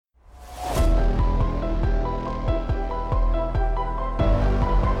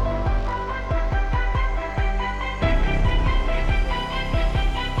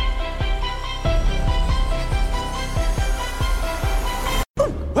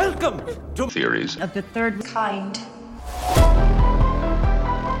Welcome to Theories of the Third Kind.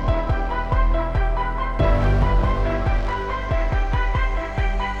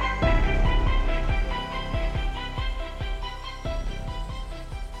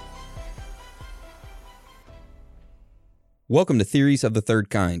 Welcome to Theories of the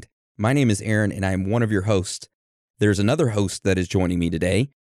Third Kind. My name is Aaron, and I am one of your hosts. There's another host that is joining me today,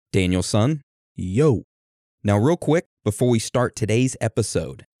 Daniel's son. Yo. Now, real quick, before we start today's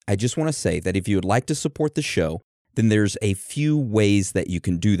episode, I just want to say that if you would like to support the show, then there's a few ways that you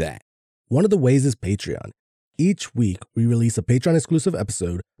can do that. One of the ways is Patreon. Each week, we release a Patreon-exclusive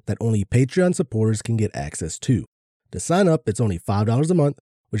episode that only Patreon supporters can get access to. To sign up, it's only $5 a month,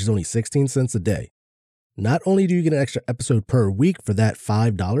 which is only 16 cents a day. Not only do you get an extra episode per week for that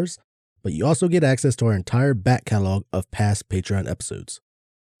 $5, but you also get access to our entire back catalog of past Patreon episodes.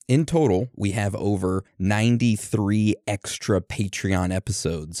 In total, we have over 93 extra Patreon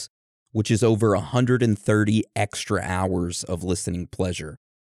episodes, which is over 130 extra hours of listening pleasure.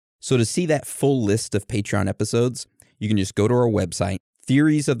 So to see that full list of Patreon episodes, you can just go to our website,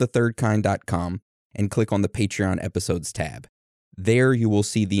 theoriesofthethirdkind.com, and click on the Patreon episodes tab. There you will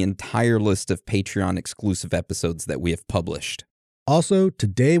see the entire list of Patreon exclusive episodes that we have published. Also,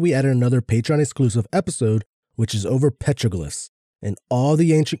 today we added another Patreon exclusive episode, which is over petroglyphs and all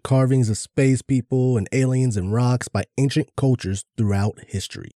the ancient carvings of space people and aliens and rocks by ancient cultures throughout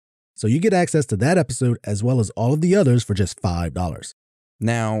history. So you get access to that episode as well as all of the others for just $5.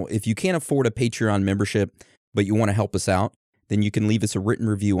 Now, if you can't afford a Patreon membership, but you want to help us out, then you can leave us a written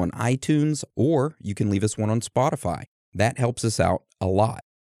review on iTunes, or you can leave us one on Spotify. That helps us out a lot.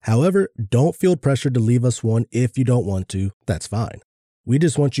 However, don't feel pressured to leave us one if you don't want to. That's fine. We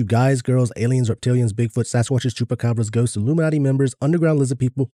just want you guys, girls, aliens, reptilians, Bigfoot, Sasquatches, Chupacabras, ghosts, Illuminati members, underground lizard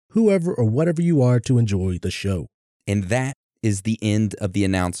people, whoever or whatever you are to enjoy the show. And that is the end of the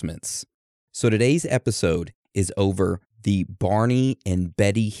announcements. So today's episode is over the Barney and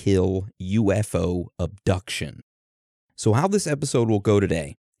Betty Hill UFO abduction. So how this episode will go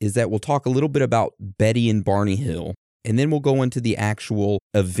today is that we'll talk a little bit about Betty and Barney Hill, and then we'll go into the actual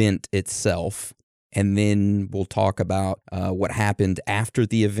event itself, and then we'll talk about what happened after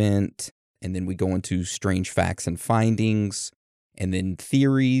the event, and then we go into strange facts and findings, and then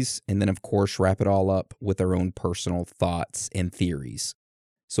theories, and then, of course, wrap it all up with our own personal thoughts and theories.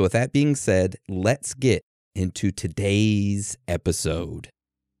 So with that being said, let's get into today's episode.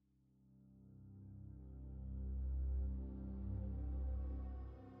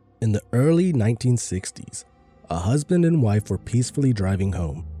 In the early 1960s, a husband and wife were peacefully driving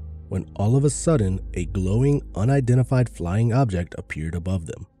home when all of a sudden a glowing, unidentified flying object appeared above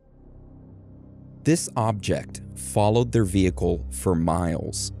them. This object followed their vehicle for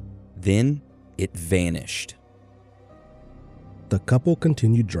miles. Then it vanished. The couple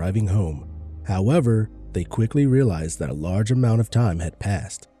continued driving home. However, they quickly realized that a large amount of time had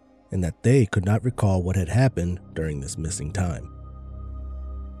passed and that they could not recall what had happened during this missing time.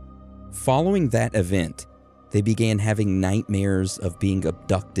 Following that event, they began having nightmares of being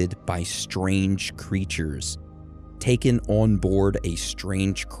abducted by strange creatures, taken on board a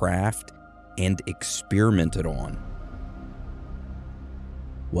strange craft, and experimented on.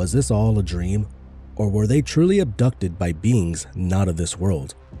 Was this all a dream, or were they truly abducted by beings not of this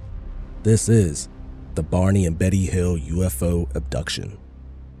world? This is the Barney and Betty Hill UFO abduction.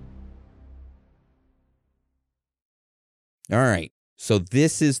 All right, so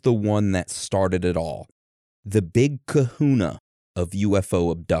this is the one that started it all. The big kahuna of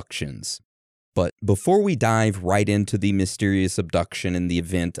UFO abductions. But before we dive right into the mysterious abduction and the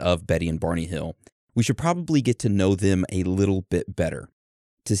event of Betty and Barney Hill, we should probably get to know them a little bit better,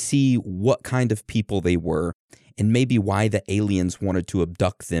 to see what kind of people they were and maybe why the aliens wanted to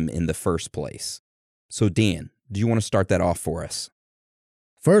abduct them in the first place. So Dan, do you want to start that off for us?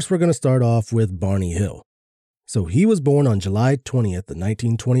 First, we're going to start off with Barney Hill. So he was born on July 20th,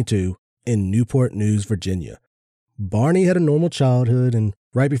 1922, in Newport News, Virginia. Barney had a normal childhood, and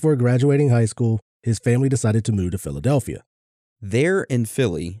right before graduating high school, his family decided to move to Philadelphia. There in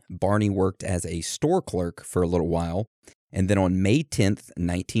Philly, Barney worked as a store clerk for a little while, and then on May 10th,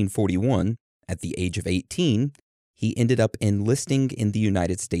 1941, at the age of 18, he ended up enlisting in the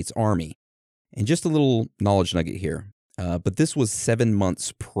United States Army. And just a little knowledge nugget here, but this was 7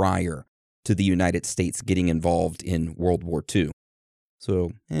 months prior to the United States getting involved in World War II.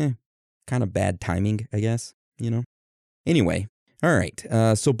 So, kind of bad timing, I guess, Anyway, all right.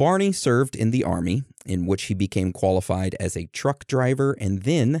 So Barney served in the Army, in which he became qualified as a truck driver and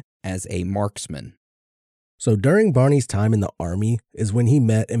then as a marksman. So during Barney's time in the Army is when he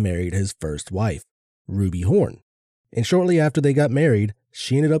met and married his first wife, Ruby Horn. And shortly after they got married,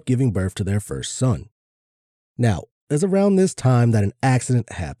 she ended up giving birth to their first son. Now, it's around this time that an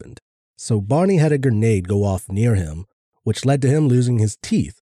accident happened. So Barney had a grenade go off near him, which led to him losing his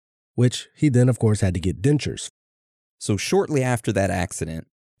teeth, which he then, of course, had to get dentures. So shortly after that accident,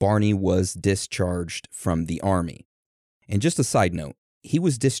 Barney was discharged from the Army. And just a side note, he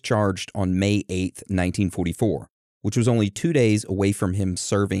was discharged on May 8th, 1944, which was only 2 days away from him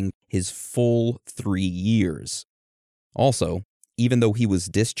serving his full 3 years. Also, even though he was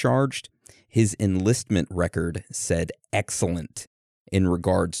discharged, his enlistment record said excellent in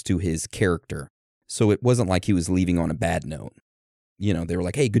regards to his character. So it wasn't like he was leaving on a bad note. You know, they were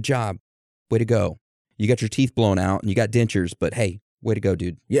like, hey, good job. Way to go. You got your teeth blown out and you got dentures, but hey, way to go,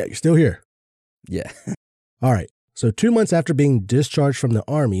 dude. Yeah, you're still here. Yeah. All right. So 2 months after being discharged from the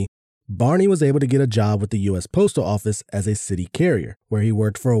Army, Barney was able to get a job with the U.S. Postal Office as a city carrier, where he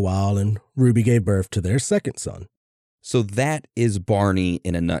worked for a while, and Ruby gave birth to their second son. So that is Barney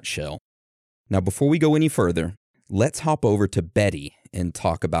in a nutshell. Now, before we go any further, let's hop over to Betty and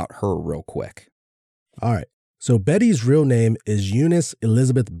talk about her real quick. All right. So Betty's real name is Eunice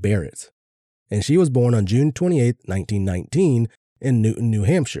Elizabeth Barrett, and she was born on June 28, 1919, in Newton, New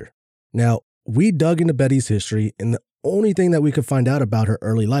Hampshire. Now, we dug into Betty's history, and the only thing that we could find out about her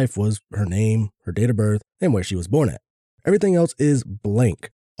early life was her name, her date of birth, and where she was born at. Everything else is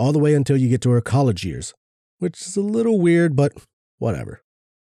blank, all the way until you get to her college years, which is a little weird, but whatever.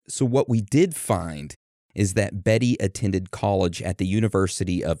 So what we did find is that Betty attended college at the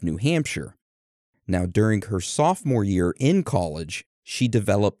University of New Hampshire. Now, during her sophomore year in college, she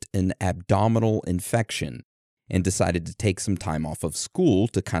developed an abdominal infection and decided to take some time off of school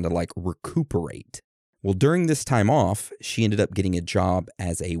to kind of like recuperate. Well, during this time off, she ended up getting a job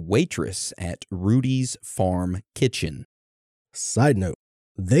as a waitress at Rudy's Farm Kitchen. Side note,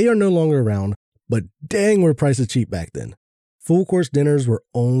 they are no longer around, but dang, were prices cheap back then. Full course dinners were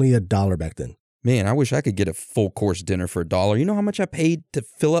only $1 back then. Man, I wish I could get a full course dinner for $1. You know how much I paid to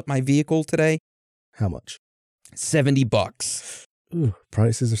fill up my vehicle today? How much? $70. Ooh,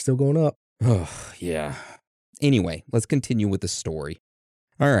 prices are still going up. Oh, yeah. Anyway, let's continue with the story.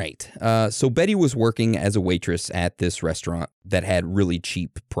 All right. So Betty was working as a waitress at this restaurant that had really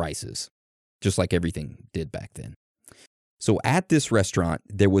cheap prices, just like everything did back then. So at this restaurant,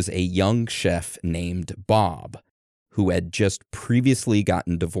 there was a young chef named Bob who had just previously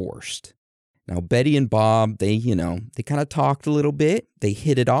gotten divorced. Now, Betty and Bob, they kind of talked a little bit. They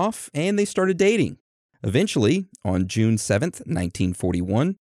hit it off and they started dating. Eventually, on June 7th,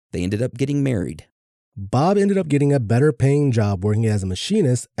 1941, they ended up getting married. Bob ended up getting a better paying job working as a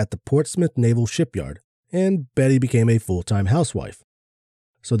machinist at the Portsmouth Naval Shipyard, and Betty became a full-time housewife.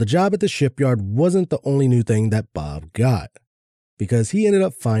 So the job at the shipyard wasn't the only new thing that Bob got, because he ended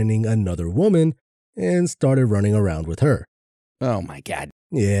up finding another woman and started running around with her. Oh my God.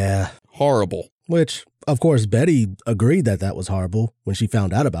 Yeah. Horrible. Which, of course, Betty agreed that that was horrible when she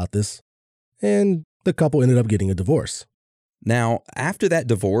found out about this, and the couple ended up getting a divorce. Now, after that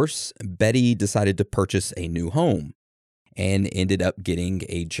divorce, Betty decided to purchase a new home and ended up getting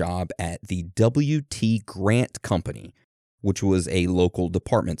a job at the W.T. Grant Company, which was a local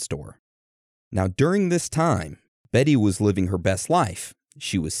department store. Now, during this time, Betty was living her best life.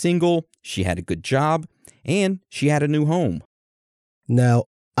 She was single, she had a good job, and she had a new home. Now,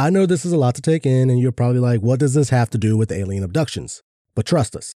 I know this is a lot to take in, and you're probably like, what does this have to do with alien abductions? But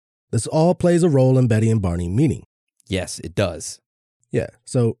trust us, this all plays a role in Betty and Barney meeting. Yes, it does. Yeah,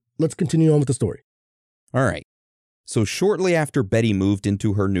 so let's continue on with the story. All right. So shortly after Betty moved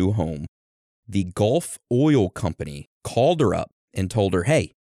into her new home, the Gulf Oil Company called her up and told her,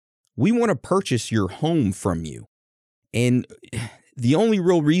 hey, we want to purchase your home from you. And the only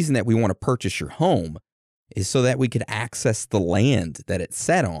real reason that we want to purchase your home is so that we could access the land that it's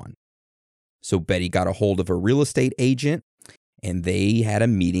set on. So Betty got a hold of a real estate agent, and they had a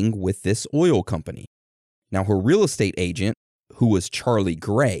meeting with this oil company. Now, her real estate agent, who was Charlie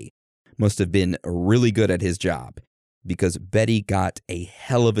Gray, must have been really good at his job because Betty got a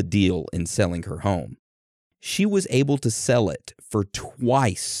hell of a deal in selling her home. She was able to sell it for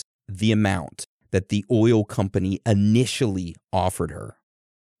twice the amount that the oil company initially offered her.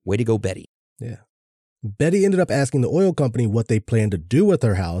 Way to go, Betty. Yeah. Betty ended up asking the oil company what they planned to do with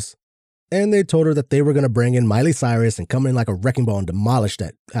her house, and they told her that they were going to bring in Miley Cyrus and come in like a wrecking ball and demolish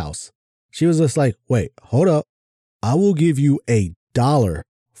that house. She was just like, wait, hold up. I will give you $1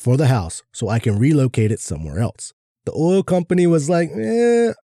 for the house so I can relocate it somewhere else. The oil company was like,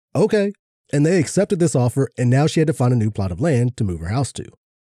 okay. And they accepted this offer, and now she had to find a new plot of land to move her house to.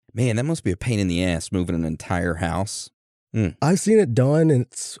 Man, that must be a pain in the ass moving an entire house. I've seen it done, and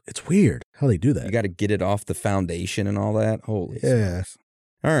it's weird how they do that. You got to get it off the foundation and all that. Holy Yeah. smokes.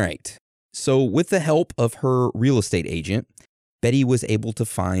 All right. So with the help of her real estate agent, Betty was able to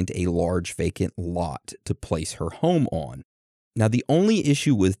find a large vacant lot to place her home on. Now, the only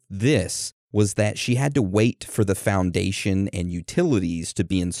issue with this was that she had to wait for the foundation and utilities to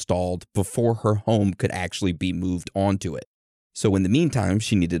be installed before her home could actually be moved onto it. So in the meantime,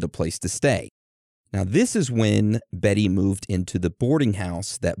 she needed a place to stay. Now, this is when Betty moved into the boarding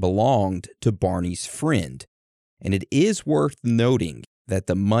house that belonged to Barney's friend. And it is worth noting that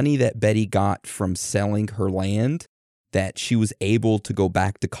the money that Betty got from selling her land, that she was able to go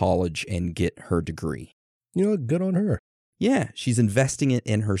back to college and get her degree. You know, good on her. Yeah, she's investing it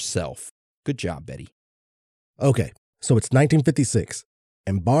in herself. Good job, Betty. Okay, so it's 1956,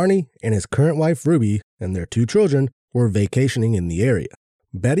 and Barney and his current wife Ruby and their 2 children were vacationing in the area.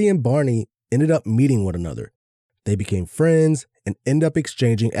 Betty and Barney ended up meeting one another. They became friends and ended up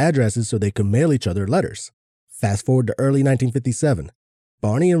exchanging addresses so they could mail each other letters. Fast forward to early 1957.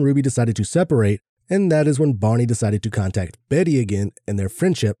 Barney and Ruby decided to separate, and that is when Barney decided to contact Betty again, and their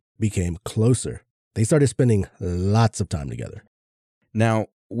friendship became closer. They started spending lots of time together. Now,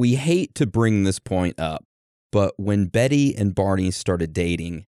 we hate to bring this point up, but when Betty and Barney started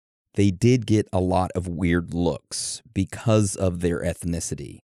dating, they did get a lot of weird looks because of their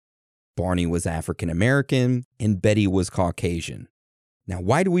ethnicity. Barney was African American and Betty was Caucasian. Now,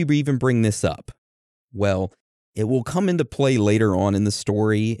 why do we even bring this up? Well, it will come into play later on in the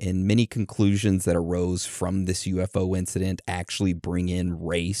story, and many conclusions that arose from this UFO incident actually bring in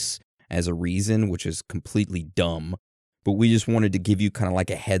race as a reason, which is completely dumb. But we just wanted to give you kind of like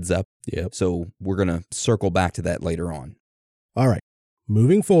a heads up. Yep. So we're going to circle back to that later on. All right,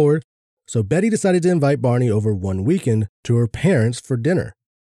 moving forward. So Betty decided to invite Barney over one weekend to her parents for dinner.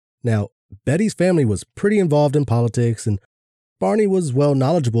 Now, Betty's family was pretty involved in politics, and Barney was well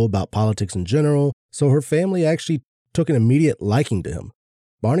knowledgeable about politics in general, so her family actually took an immediate liking to him.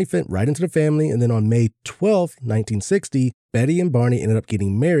 Barney fit right into the family, and then on May 12, 1960, Betty and Barney ended up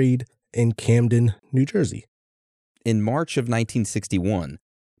getting married in Camden, New Jersey. In March of 1961,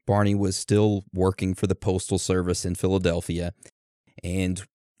 Barney was still working for the Postal Service in Philadelphia, and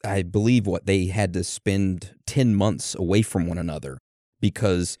I believe they had to spend 10 months away from one another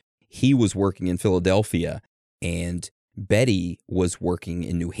because he was working in Philadelphia and Betty was working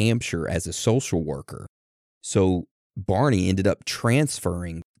in New Hampshire as a social worker. So Barney ended up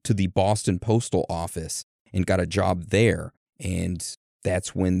transferring to the Boston Postal Office and got a job there, and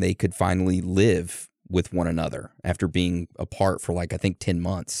that's when they could finally live with one another after being apart for I think 10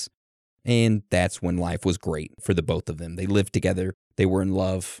 months. And that's when life was great for the both of them. They lived together. They were in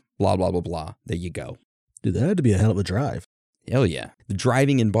love, blah, blah, blah, blah. There you go. Dude, that had to be a hell of a drive. Hell yeah. The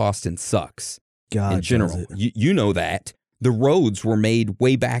driving in Boston sucks. God, in general. You know that. The roads were made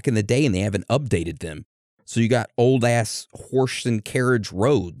way back in the day and they haven't updated them. So you got old ass horse and carriage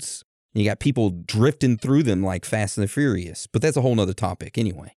roads. You got people drifting through them like Fast and the Furious. But that's a whole nother topic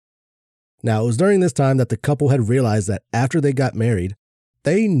anyway. Now, it was during this time that the couple had realized that after they got married,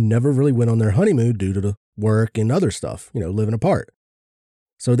 they never really went on their honeymoon due to the work and other stuff, living apart.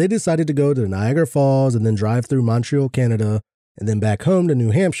 So they decided to go to Niagara Falls and then drive through Montreal, Canada, and then back home to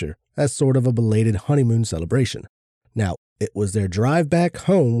New Hampshire as sort of a belated honeymoon celebration. Now, it was their drive back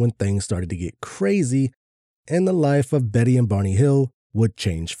home when things started to get crazy, and the life of Betty and Barney Hill would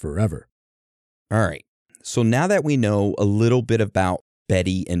change forever. All right. So now that we know a little bit about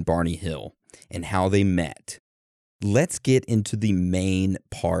Betty and Barney Hill and how they met, let's get into the main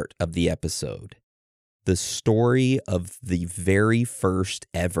part of the episode. The story of the very first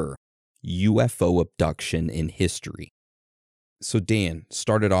ever UFO abduction in history. So Dan,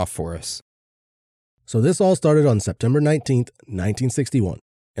 start it off for us. So this all started on September 19th, 1961.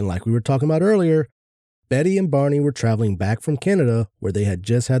 And like we were talking about earlier, Betty and Barney were traveling back from Canada where they had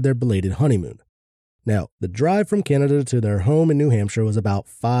just had their belated honeymoon. Now, the drive from Canada to their home in New Hampshire was about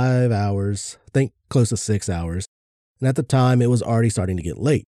 5 hours, I think close to 6 hours. And at the time, it was already starting to get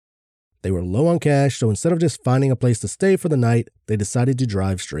late. They were low on cash, so instead of just finding a place to stay for the night, they decided to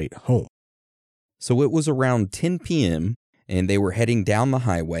drive straight home. So it was around 10 p.m., and they were heading down the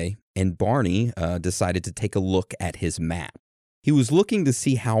highway, and Barney decided to take a look at his map. He was looking to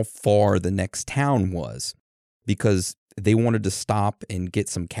see how far the next town was, because they wanted to stop and get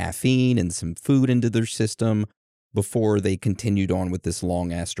some caffeine and some food into their system before they continued on with this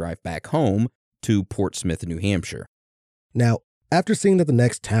long-ass drive back home to Portsmouth, New Hampshire. Now, after seeing that the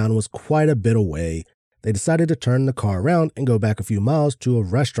next town was quite a bit away, they decided to turn the car around and go back a few miles to a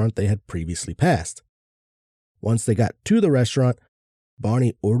restaurant they had previously passed. Once they got to the restaurant,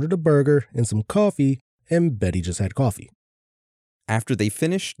 Barney ordered a burger and some coffee, and Betty just had coffee. After they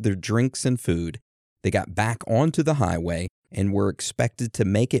finished their drinks and food, they got back onto the highway and were expected to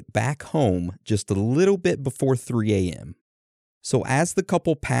make it back home just a little bit before 3 a.m. So as the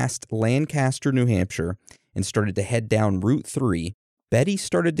couple passed Lancaster, New Hampshire, and started to head down Route 3, Betty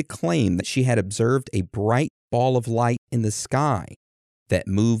started to claim that she had observed a bright ball of light in the sky that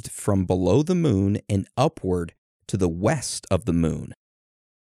moved from below the moon and upward to the west of the moon.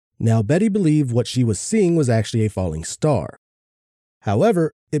 Now, Betty believed what she was seeing was actually a falling star.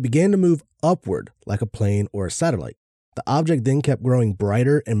 However, it began to move upward like a plane or a satellite. The object then kept growing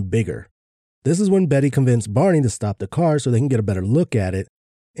brighter and bigger. This is when Betty convinced Barney to stop the car so they can get a better look at it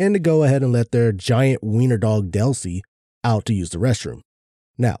and to go ahead and let their giant wiener dog Delcy out to use the restroom.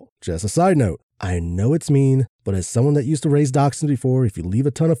 Now, just a side note, I know it's mean, but as someone that used to raise dachshunds before, if you leave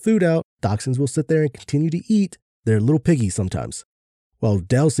a ton of food out, dachshunds will sit there and continue to eat their little piggies sometimes. Well,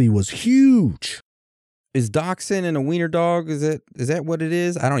 Delcy was huge. Is dachshund and a wiener dog, is that what it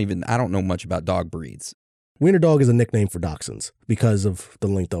is? I don't know much about dog breeds. Wiener dog is a nickname for dachshunds because of the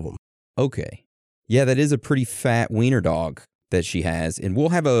length of them. Okay. Yeah, that is a pretty fat wiener dog that she has. And we'll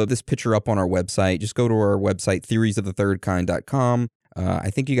have this picture up on our website. Just go to our website, theoriesofthethirdkind.com. I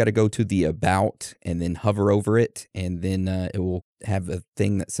think you got to go to the About and then hover over it. And then it will have a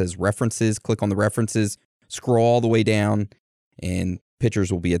thing that says references. Click on the references, scroll all the way down, and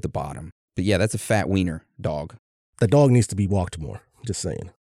pictures will be at the bottom. But yeah, that's a fat wiener dog. The dog needs to be walked more. Just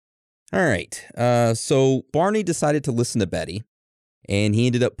saying. All right. So Barney decided to listen to Betty, and he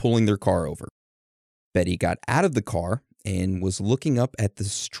ended up pulling their car over. Betty got out of the car and was looking up at the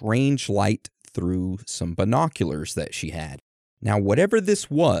strange light through some binoculars that she had. Now, whatever this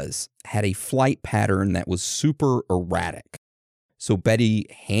was had a flight pattern that was super erratic. So Betty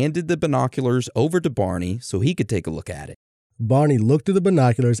handed the binoculars over to Barney so he could take a look at it. Barney looked through the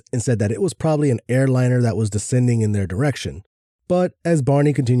binoculars and said that it was probably an airliner that was descending in their direction. But as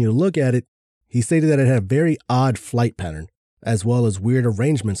Barney continued to look at it, he stated that it had a very odd flight pattern, as well as weird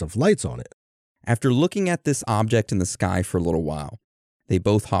arrangements of lights on it. After looking at this object in the sky for a little while, they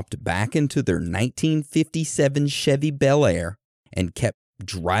both hopped back into their 1957 Chevy Bel Air and kept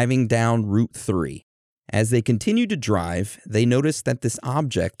driving down Route 3. As they continued to drive, they noticed that this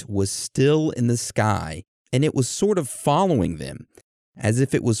object was still in the sky, and it was sort of following them, as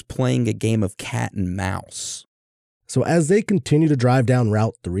if it was playing a game of cat and mouse. So as they continued to drive down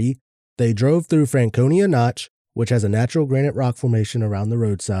Route 3, they drove through Franconia Notch, which has a natural granite rock formation around the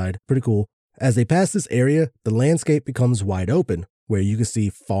roadside. Pretty cool. As they pass this area, the landscape becomes wide open, where you can see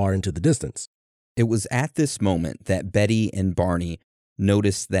far into the distance. It was at this moment that Betty and Barney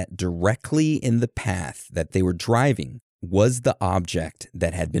noticed that directly in the path that they were driving was the object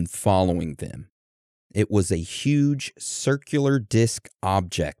that had been following them. It was a huge circular disc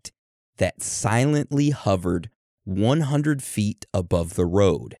object that silently hovered 100 feet above the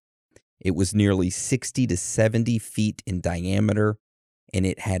road. It was nearly 60 to 70 feet in diameter, and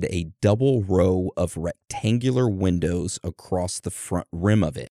it had a double row of rectangular windows across the front rim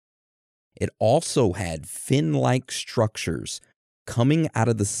of it. It also had fin-like structures coming out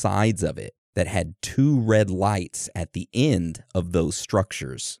of the sides of it that had two red lights at the end of those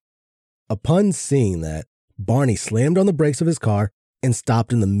structures. Upon seeing that, Barney slammed on the brakes of his car and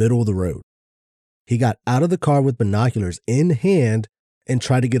stopped in the middle of the road. He got out of the car with binoculars in hand and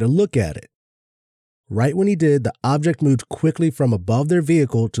tried to get a look at it. Right when he did, the object moved quickly from above their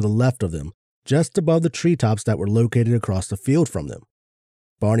vehicle to the left of them, just above the treetops that were located across the field from them.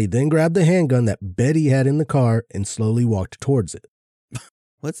 Barney then grabbed the handgun that Betty had in the car and slowly walked towards it.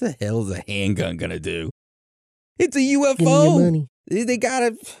 What the hell is a handgun gonna do? It's a UFO! Give me your money. They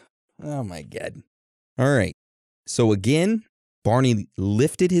gotta... Oh my God. All right. So again, Barney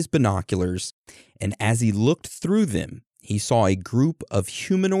lifted his binoculars, and as he looked through them, he saw a group of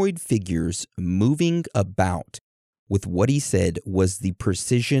humanoid figures moving about with what he said was the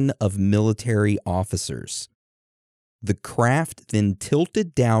precision of military officers. The craft then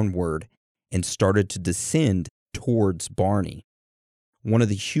tilted downward and started to descend towards Barney. One of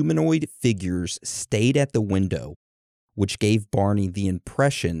the humanoid figures stayed at the window, which gave Barney the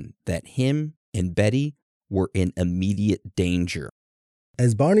impression that him and Betty were in immediate danger.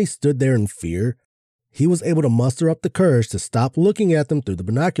 As Barney stood there in fear, he was able to muster up the courage to stop looking at them through the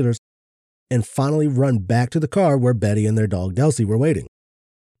binoculars and finally run back to the car where Betty and their dog Delcy were waiting.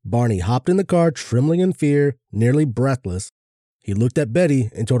 Barney hopped in the car, trembling in fear, nearly breathless. He looked at Betty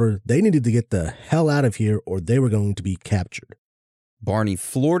and told her they needed to get the hell out of here or they were going to be captured. Barney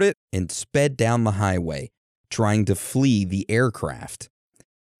floored it and sped down the highway, trying to flee the aircraft.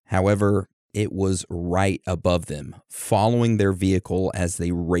 However, it was right above them, following their vehicle as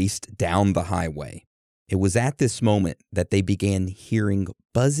they raced down the highway. It was at this moment that they began hearing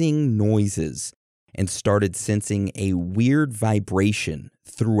buzzing noises and started sensing a weird vibration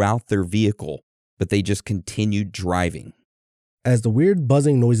throughout their vehicle, but they just continued driving. As the weird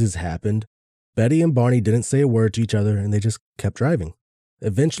buzzing noises happened, Betty and Barney didn't say a word to each other and they just kept driving.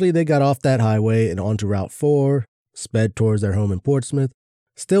 Eventually, they got off that highway and onto Route 4, sped towards their home in Portsmouth,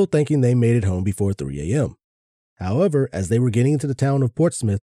 still thinking they made it home before 3 a.m. However, as they were getting into the town of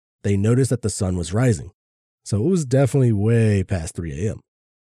Portsmouth, they noticed that the sun was rising. So it was definitely way past 3 a.m.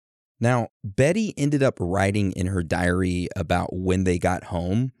 Now, Betty ended up writing in her diary about when they got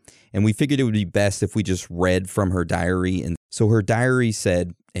home, and we figured it would be best if we just read from her diary. And so her diary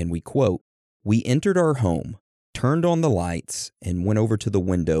said, and we quote, "We entered our home, turned on the lights, and went over to the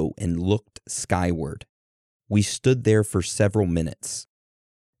window and looked skyward. We stood there for several minutes.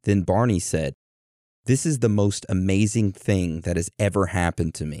 Then Barney said, 'This is the most amazing thing that has ever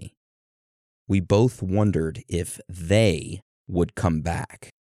happened to me.' We both wondered if they would come back."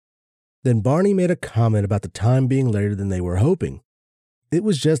 Then Barney made a comment about the time being later than they were hoping. It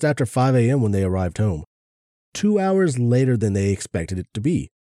was just after 5 a.m. when they arrived home, 2 hours later than they expected it to be.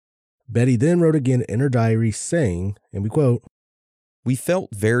 Betty then wrote again in her diary saying, and we quote, "We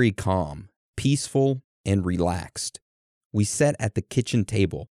felt very calm, peaceful, and relaxed. We sat at the kitchen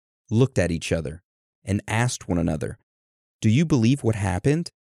table, looked at each other, and asked one another, 'Do you believe what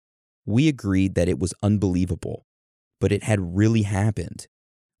happened?' We agreed that it was unbelievable, but it had really happened.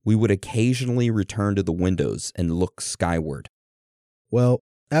 We would occasionally return to the windows and look skyward." Well,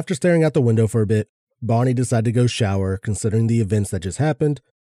 after staring out the window for a bit, Barney decided to go shower considering the events that just happened.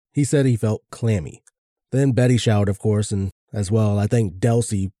 He said he felt clammy. Then Betty showered, of course, and as well, I think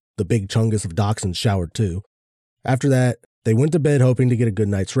Delcy, the big chungus of dachshunds, showered too. After that, they went to bed hoping to get a good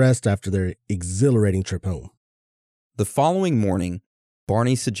night's rest after their exhilarating trip home. The following morning,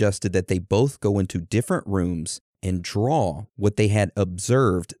 Barney suggested that they both go into different rooms and draw what they had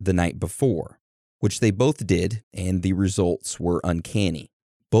observed the night before, which they both did, and the results were uncanny.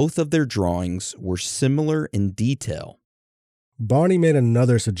 Both of their drawings were similar in detail. Barney made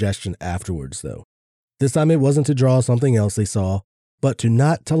another suggestion afterwards, though. This time it wasn't to draw something else they saw, but to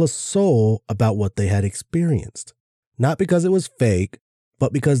not tell a soul about what they had experienced. Not because it was fake,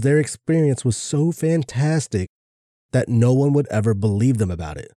 but because their experience was so fantastic that no one would ever believe them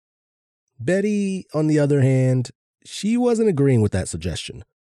about it. Betty, on the other hand, she wasn't agreeing with that suggestion.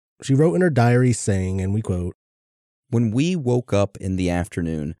 She wrote in her diary saying, and we quote, "When we woke up in the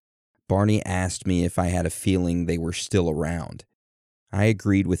afternoon, Barney asked me if I had a feeling they were still around. I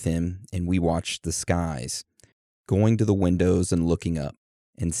agreed with him, and we watched the skies, going to the windows and looking up,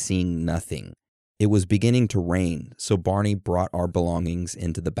 and seeing nothing. It was beginning to rain, so Barney brought our belongings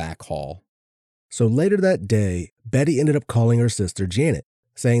into the back hall." So later that day, Betty ended up calling her sister Janet,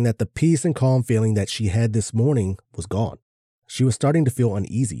 saying that the peace and calm feeling that she had this morning was gone. She was starting to feel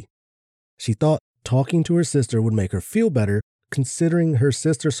uneasy. She thought talking to her sister would make her feel better, considering her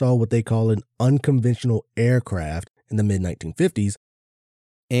sister saw what they call an unconventional aircraft in the mid-1950s.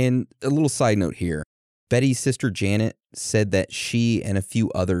 And a little side note here, Betty's sister Janet said that she and a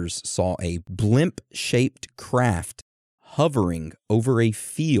few others saw a blimp-shaped craft hovering over a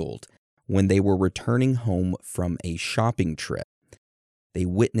field when they were returning home from a shopping trip. They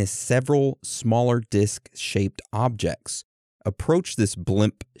witnessed several smaller disc-shaped objects approach this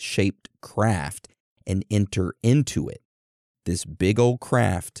blimp-shaped craft and enter into it. This big old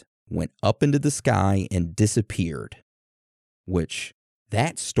craft went up into the sky and disappeared, which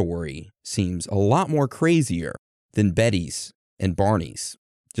that story seems a lot more crazier than Betty's and Barney's,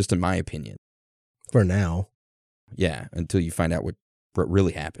 just in my opinion. For now. Yeah, until you find out what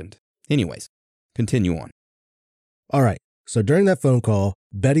really happened. Anyways, continue on. All right. So during that phone call,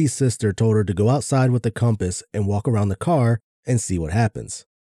 Betty's sister told her to go outside with the compass and walk around the car and see what happens.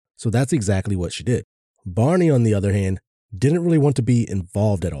 So that's exactly what she did. Barney, on the other hand, didn't really want to be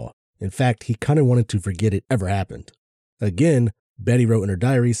involved at all. In fact, he kind of wanted to forget it ever happened. Again, Betty wrote in her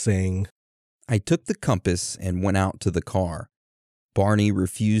diary saying, "I took the compass and went out to the car. Barney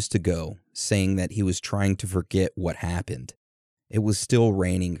refused to go, saying that he was trying to forget what happened. It was still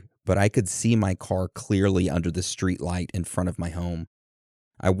raining, but I could see my car clearly under the street light in front of my home.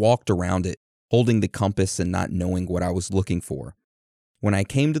 I walked around it, holding the compass and not knowing what I was looking for. When I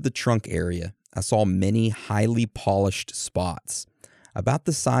came to the trunk area, I saw many highly polished spots, about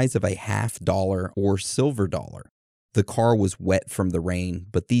the size of a $50 or silver dollar. The car was wet from the rain,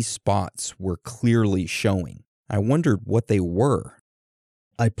 but these spots were clearly showing. I wondered what they were.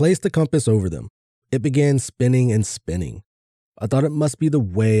 I placed the compass over them. It began spinning and spinning. I thought it must be the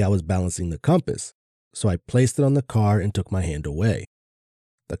way I was balancing the compass, so I placed it on the car and took my hand away.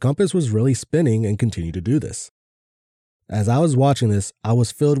 The compass was really spinning and continued to do this. As I was watching this, I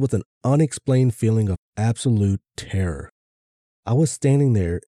was filled with an unexplained feeling of absolute terror. I was standing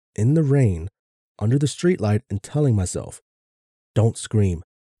there in the rain under the streetlight and telling myself, don't scream,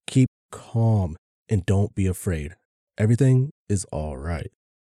 keep calm, and don't be afraid. Everything is all right.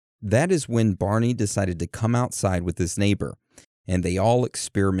 That is when Barney decided to come outside with his neighbor, and they all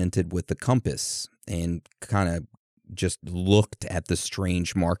experimented with the compass and kind of just looked at the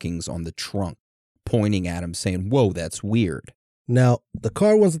strange markings on the trunk, pointing at him saying, whoa, that's weird. Now, the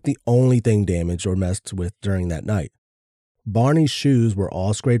car wasn't the only thing damaged or messed with during that night. Barney's shoes were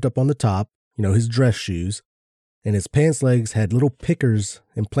all scraped up on the top, his dress shoes, and his pants legs had little pickers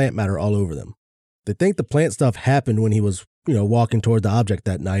and plant matter all over them. They think the plant stuff happened when he was, walking toward the object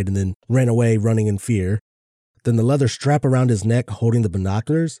that night and then ran away running in fear. Then the leather strap around his neck holding the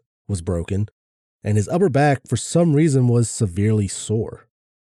binoculars was broken, and his upper back, for some reason, was severely sore.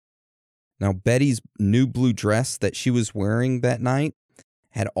 Now, Betty's new blue dress that she was wearing that night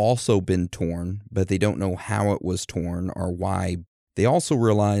had also been torn, but they don't know how it was torn or why. They also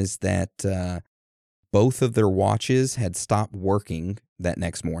realized that both of their watches had stopped working that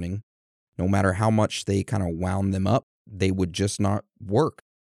next morning. No matter how much they kind of wound them up, they would just not work.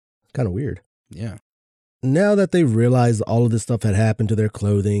 Kind of weird. Yeah. Now that they realized all of this stuff had happened to their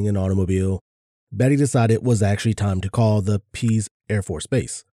clothing and automobile, Betty decided it was actually time to call the Pease Air Force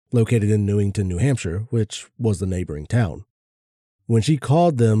Base, located in Newington, New Hampshire, which was the neighboring town. When she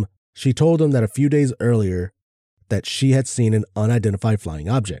called them, she told them that a few days earlier that she had seen an unidentified flying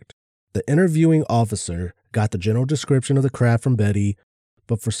object. The interviewing officer got the general description of the craft from Betty,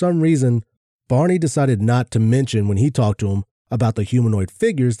 but for some reason, Barney decided not to mention when he talked to him about the humanoid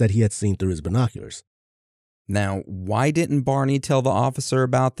figures that he had seen through his binoculars. Now, why didn't Barney tell the officer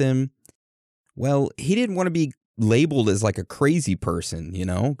about them? Well, he didn't want to be labeled as like a crazy person,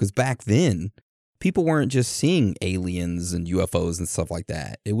 because back then, people weren't just seeing aliens and UFOs and stuff like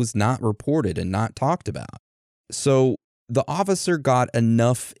that. It was not reported and not talked about. So the officer got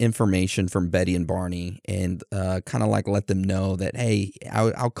enough information from Betty and Barney and kind of like let them know that, hey,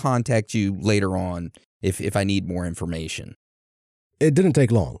 I'll contact you later on if I need more information. It didn't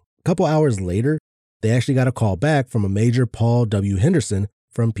take long. A couple hours later, they actually got a call back from a Major Paul W. Henderson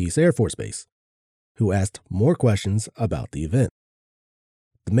from Pease Air Force Base, who asked more questions about the event.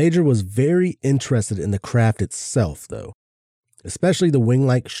 The Major was very interested in the craft itself, though, especially the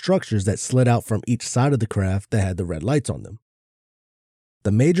wing-like structures that slid out from each side of the craft that had the red lights on them.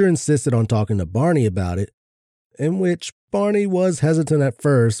 The Major insisted on talking to Barney about it, in which Barney was hesitant at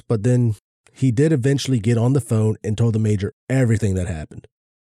first, but then he did eventually get on the phone and told the Major everything that happened.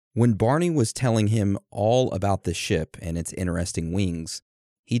 When Barney was telling him all about the ship and its interesting wings,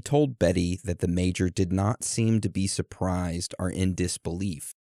 he told Betty that the Major did not seem to be surprised or in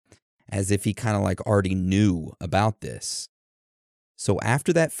disbelief, as if he kind of like already knew about this. So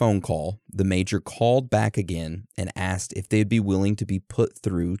after that phone call, the Major called back again and asked if they'd be willing to be put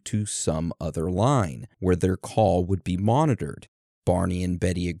through to some other line where their call would be monitored. Barney and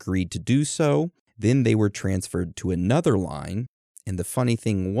Betty agreed to do so. Then they were transferred to another line. And the funny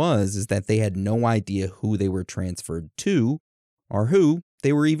thing is that they had no idea who they were transferred to or who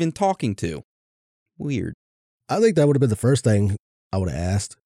they were even talking to. Weird. I think that would have been the first thing I would have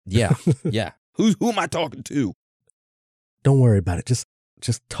asked. Yeah. Who am I talking to? Don't worry about it. Just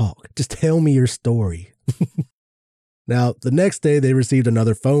talk. Just tell me your story. Now, the next day, they received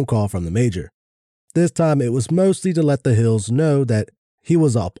another phone call from the Major. This time, it was mostly to let the Hills know that he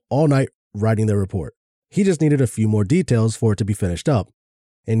was up all night writing their report. He just needed a few more details for it to be finished up,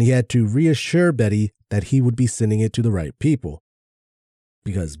 and he had to reassure Betty that he would be sending it to the right people.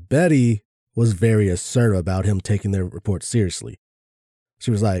 Because Betty was very assertive about him taking their report seriously.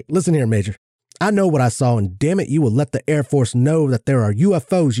 She was like, listen here, Major. I know what I saw, and damn it, you will let the Air Force know that there are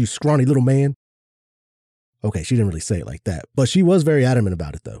UFOs, you scrawny little man. Okay, she didn't really say it like that, but she was very adamant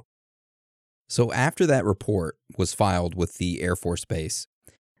about it, though. So after that report was filed with the Air Force Base,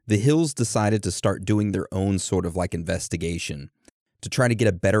 the Hills decided to start doing their own sort of like investigation to try to get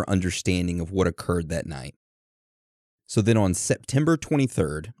a better understanding of what occurred that night. So then on September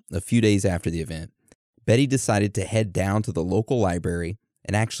 23rd, a few days after the event, Betty decided to head down to the local library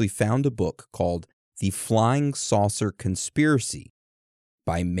and actually found a book called The Flying Saucer Conspiracy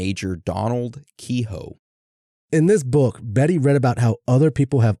by Major Donald Kehoe. In this book, Betty read about how other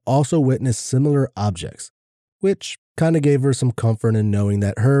people have also witnessed similar objects, which kind of gave her some comfort in knowing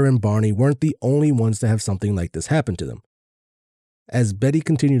that her and Barney weren't the only ones to have something like this happen to them. As Betty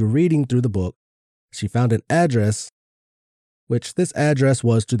continued reading through the book, she found an address, which this address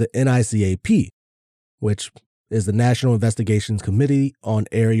was to the NICAP, which is the National Investigations Committee on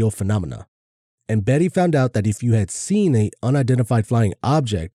Aerial Phenomena. And Betty found out that if you had seen an unidentified flying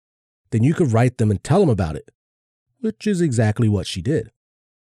object, then you could write them and tell them about it, which is exactly what she did.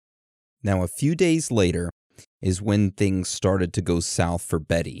 Now, a few days later is when things started to go south for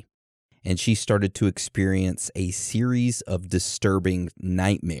Betty, and she started to experience a series of disturbing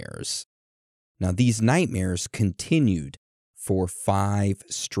nightmares. Now, these nightmares continued for 5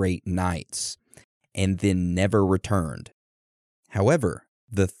 straight nights and then never returned. However,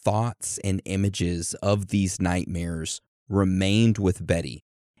 the thoughts and images of these nightmares remained with Betty,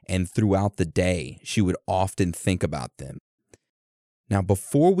 and throughout the day, she would often think about them. Now,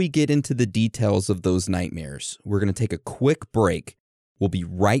 before we get into the details of those nightmares, we're going to take a quick break. We'll be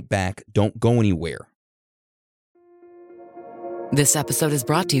right back. Don't go anywhere. This episode is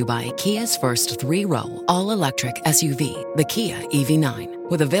brought to you by Kia's first 3-row, all-electric SUV, the Kia EV9,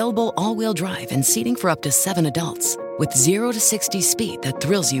 with available all-wheel drive and seating for up to 7 adults, with 0 to 60 speed that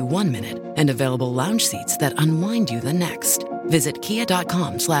thrills you 1 minute and available lounge seats that unwind you the next. Visit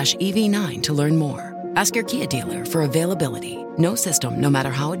kia.com/EV9 to learn more. Ask your Kia dealer for availability. No system, no matter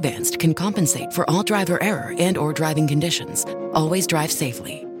how advanced, can compensate for all driver error and or driving conditions. Always drive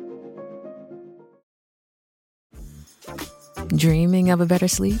safely. Dreaming of a better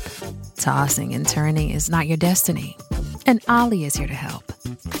sleep? Tossing and turning is not your destiny. And Ollie is here to help.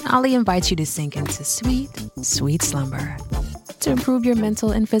 Ollie invites you to sink into sweet, sweet slumber to improve your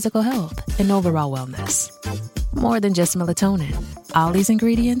mental and physical health and overall wellness. More than just melatonin, Ollie's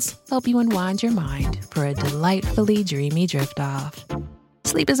ingredients help you unwind your mind for a delightfully dreamy drift off.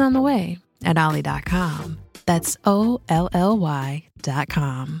 Sleep is on the way at Ollie.com. That's OLLY.com.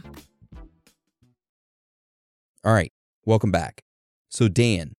 All right, welcome back. So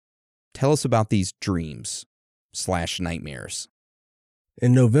Dan, tell us about these dreams/nightmares.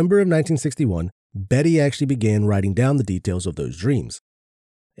 In November of 1961, Betty actually began writing down the details of those dreams.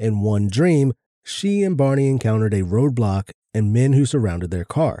 In one dream, she and Barney encountered a roadblock and men who surrounded their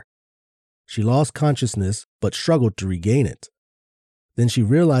car. She lost consciousness but struggled to regain it. Then she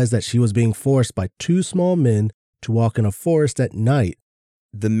realized that she was being forced by 2 small men to walk in a forest at night.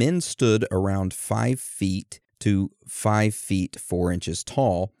 The men stood around 5 feet to 5 feet 4 inches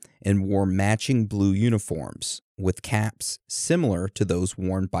tall and wore matching blue uniforms with caps similar to those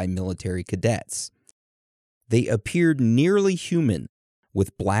worn by military cadets. They appeared nearly human,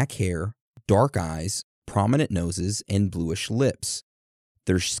 with black hair, dark eyes, prominent noses, and bluish lips.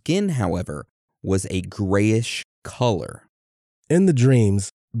 Their skin, however, was a grayish color. In the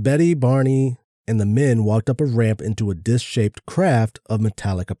dreams, Betty, Barney, and the men walked up a ramp into a disc-shaped craft of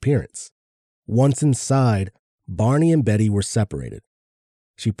metallic appearance. Once inside, Barney and Betty were separated.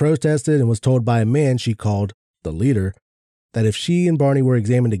 She protested and was told by a man she called the leader that if she and Barney were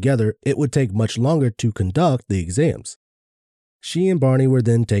examined together, it would take much longer to conduct the exams. She and Barney were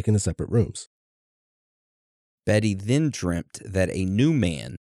then taken to separate rooms. Betty then dreamt that a new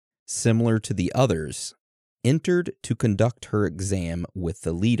man, similar to the others, entered to conduct her exam with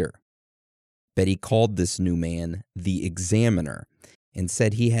the leader. Betty called this new man the examiner and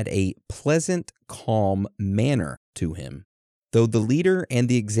said he had a pleasant, calm manner to him. Though the leader and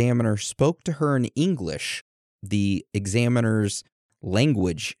the examiner spoke to her in English, the examiner's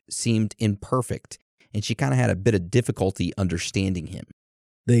language seemed imperfect, and she kind of had a bit of difficulty understanding him.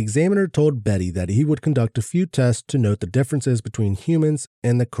 The examiner told Betty that he would conduct a few tests to note the differences between humans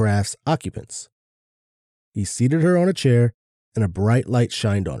and the craft's occupants. He seated her on a chair, and a bright light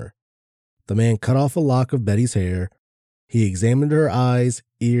shined on her. The man cut off a lock of Betty's hair. He examined her eyes,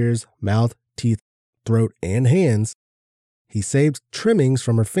 ears, mouth, teeth, throat, and hands. He saved trimmings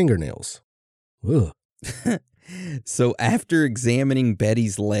from her fingernails. Ugh. So after examining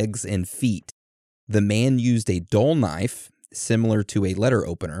Betty's legs and feet, the man used a dull knife, similar to a letter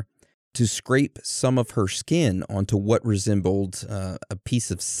opener, to scrape some of her skin onto what resembled a piece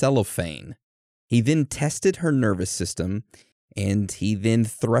of cellophane. He then tested her nervous system, and he then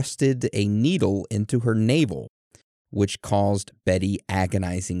thrusted a needle into her navel, which caused Betty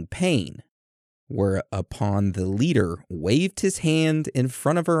agonizing pain, whereupon the leader waved his hand in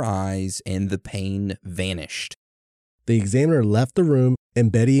front of her eyes and the pain vanished. The examiner left the room,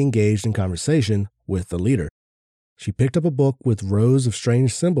 and Betty engaged in conversation with the leader. She picked up a book with rows of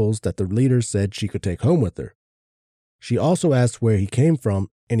strange symbols that the leader said she could take home with her. She also asked where he came from,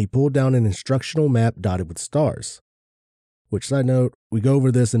 and he pulled down an instructional map dotted with stars. Which, side note, we go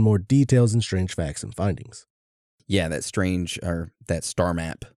over this in more details in Strange Facts and Findings. Yeah, that star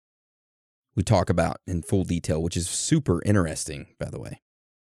map we talk about in full detail, which is super interesting, by the way.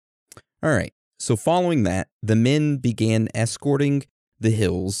 All right, so following that, the men began escorting the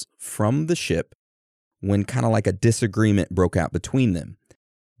Hills from the ship when kind of like a disagreement broke out between them.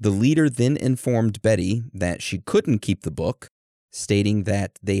 The leader then informed Betty that she couldn't keep the book, stating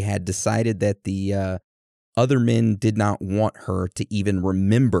that they had decided that the other men did not want her to even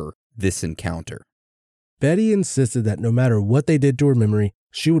remember this encounter. Betty insisted that no matter what they did to her memory,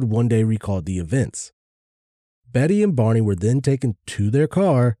 she would one day recall the events. Betty and Barney were then taken to their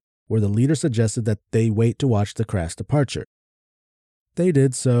car, where the leader suggested that they wait to watch the crash departure. They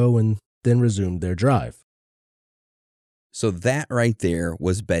did so and then resumed their drive. So that right there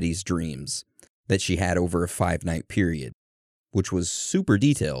was Betty's dreams that she had over a 5-night period, which was super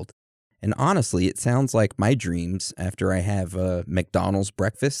detailed. And honestly, it sounds like my dreams after I have McDonald's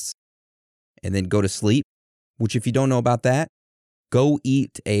breakfasts and then go to sleep, which if you don't know about that, go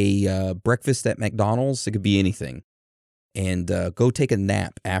eat a breakfast at McDonald's. It could be anything. And go take a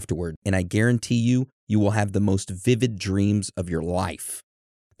nap afterward. And I guarantee you, you will have the most vivid dreams of your life.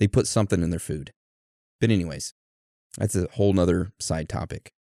 They put something in their food. But anyways, that's a whole nother side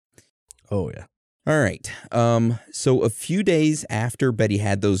topic. Oh, yeah. All right. So a few days after Betty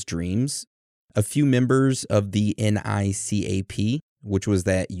had those dreams, a few members of the NICAP, which was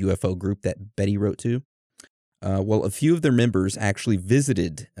that UFO group that Betty wrote to, a few of their members actually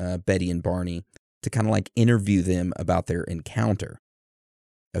visited Betty and Barney to kind of like interview them about their encounter.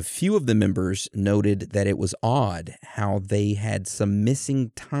 A few of the members noted that it was odd how they had some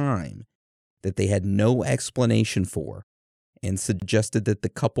missing time that they had no explanation for, and suggested that the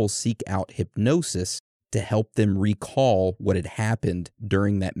couple seek out hypnosis to help them recall what had happened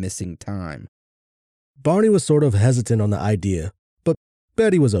during that missing time. Barney was sort of hesitant on the idea, but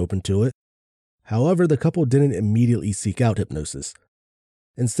Betty was open to it. However, the couple didn't immediately seek out hypnosis.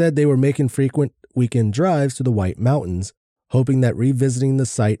 Instead, they were making frequent weekend drives to the White Mountains, hoping that revisiting the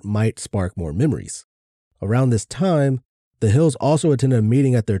site might spark more memories. Around this time, the Hills also attended a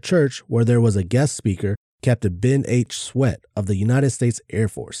meeting at their church where there was a guest speaker, Captain Ben H. Sweat of the United States Air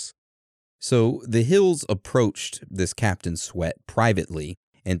Force. So the Hills approached this Captain Sweat privately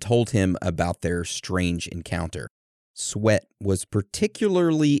and told him about their strange encounter. Sweat was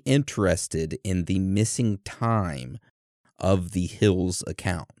particularly interested in the missing time of the Hills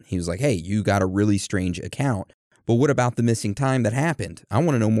account. He was like, hey, you got a really strange account, but what about the missing time that happened? I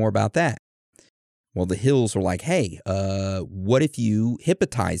want to know more about that. Well, the Hills were like, hey, what if you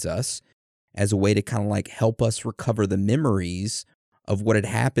hypnotize us as a way to kind of like help us recover the memories of what had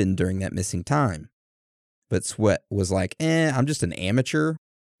happened during that missing time? But Sweat was like, I'm just an amateur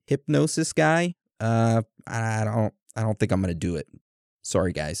hypnosis guy. I don't think I'm going to do it.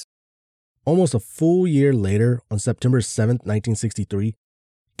 Sorry, guys. Almost a full year later, on September 7th, 1963,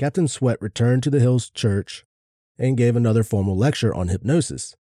 Captain Sweat returned to the Hills Church and gave another formal lecture on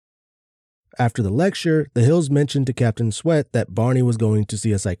hypnosis. After the lecture, the Hills mentioned to Captain Sweat that Barney was going to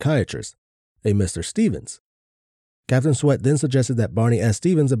see a psychiatrist, a Mr. Stevens. Captain Sweat then suggested that Barney ask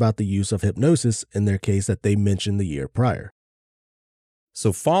Stevens about the use of hypnosis in their case that they mentioned the year prior.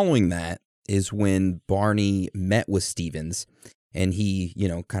 So following that is when Barney met with Stevens, and he,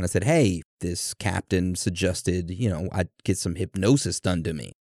 kind of said, hey, this captain suggested, I'd get some hypnosis done to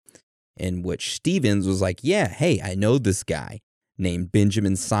me. In which Stevens was like, yeah, hey, I know this guy named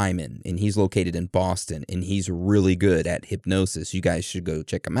Benjamin Simon, and he's located in Boston, and he's really good at hypnosis. You guys should go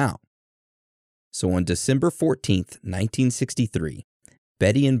check him out. So on December 14th, 1963,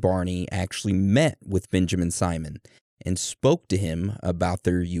 Betty and Barney actually met with Benjamin Simon and spoke to him about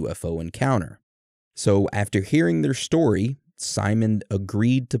their UFO encounter. So after hearing their story, Simon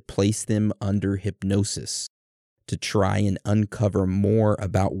agreed to place them under hypnosis to try and uncover more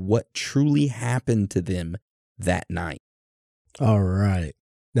about what truly happened to them that night. All right.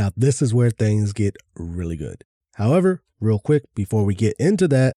 Now, this is where things get really good. However, real quick, before we get into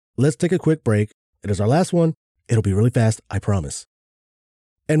that, let's take a quick break. It is our last one. It'll be really fast, I promise.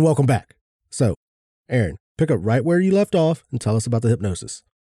 And welcome back. So, Aaron, pick up right where you left off and tell us about the hypnosis.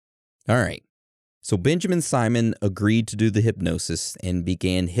 All right. So Benjamin Simon agreed to do the hypnosis and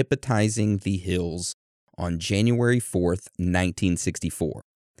began hypnotizing the Hills on January 4th, 1964.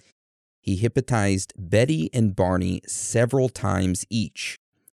 He hypnotized Betty and Barney several times each,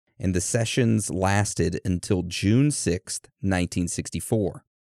 and the sessions lasted until June 6th, 1964.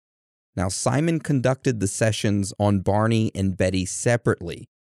 Now, Simon conducted the sessions on Barney and Betty separately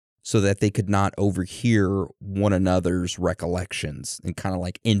so that they could not overhear one another's recollections and kind of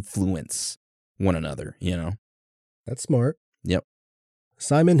like influence one another, That's smart. Yep.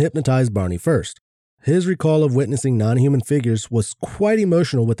 Simon hypnotized Barney first. His recall of witnessing non-human figures was quite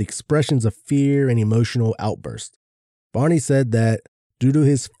emotional with expressions of fear and emotional outbursts. Barney said that due to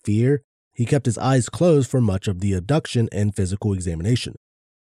his fear, he kept his eyes closed for much of the abduction and physical examination.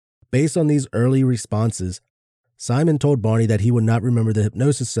 Based on these early responses, Simon told Barney that he would not remember the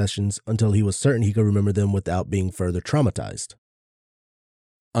hypnosis sessions until he was certain he could remember them without being further traumatized.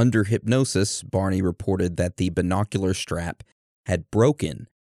 Under hypnosis, Barney reported that the binocular strap had broken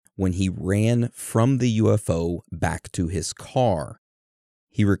when he ran from the UFO back to his car.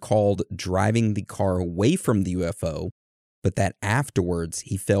 He recalled driving the car away from the UFO, but that afterwards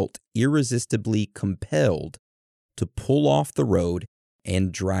he felt irresistibly compelled to pull off the road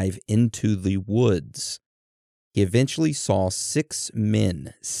and drive into the woods. He eventually saw 6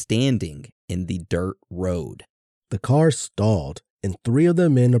 men standing in the dirt road. The car stalled, and 3 of the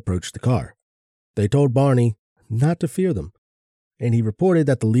men approached the car. They told Barney not to fear them, and he reported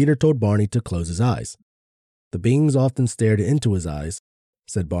that the leader told Barney to close his eyes. The beings often stared into his eyes,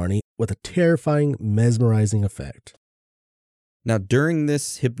 said Barney, with a terrifying, mesmerizing effect. Now, during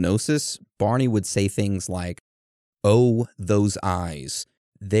this hypnosis, Barney would say things like, "Oh, those eyes,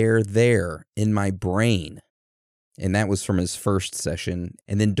 they're there in my brain." And that was from his first session.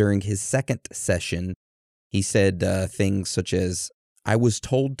 And then during his second session, he said things such as, "I was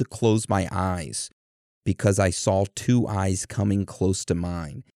told to close my eyes because I saw 2 eyes coming close to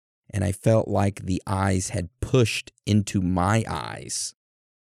mine, and I felt like the eyes had pushed into my eyes."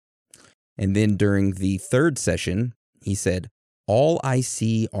 And then during the third session, he said, "All I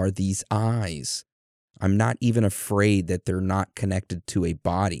see are these eyes. I'm not even afraid that they're not connected to a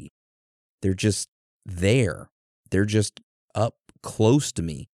body. They're just there. They're just up close to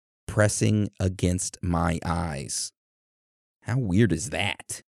me, pressing against my eyes." How weird is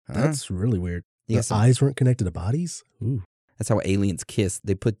that? Huh? That's really weird. Yeah, The eyes weren't connected to bodies? Ooh. That's how aliens kiss.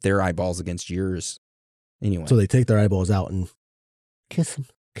 They put their eyeballs against yours. Anyway. So they take their eyeballs out and kiss them.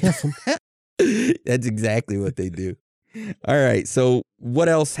 Kiss them. That's exactly what they do. All right. So what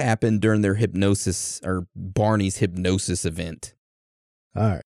else happened during their hypnosis or Barney's hypnosis event? All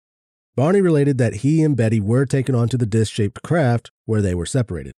right. Barney related that he and Betty were taken onto the disc-shaped craft where they were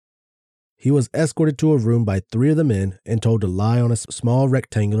separated. He was escorted to a room by 3 of the men and told to lie on a small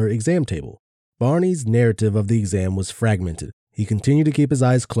rectangular exam table. Barney's narrative of the exam was fragmented. He continued to keep his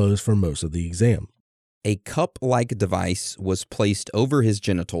eyes closed for most of the exam. A cup-like device was placed over his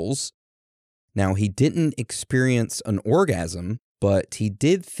genitals. Now, he didn't experience an orgasm, but he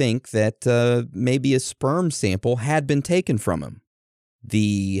did think that maybe a sperm sample had been taken from him.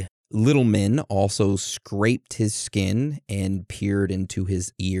 The little men also scraped his skin and peered into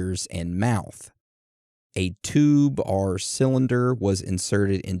his ears and mouth. A tube or cylinder was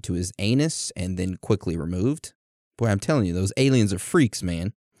inserted into his anus and then quickly removed. Boy, I'm telling you, those aliens are freaks,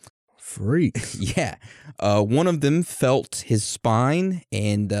 man. Freaks. Yeah. One of them felt his spine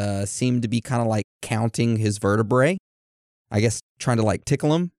and seemed to be kind of like counting his vertebrae. I guess trying to like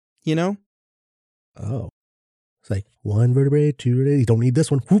tickle him, you know? Oh. It's like 1 vertebrae, 2 vertebrae. You don't need this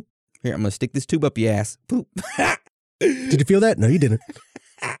one. Whoop. Here, I'm going to stick this tube up your ass. Poop. Did you feel that? No, you didn't.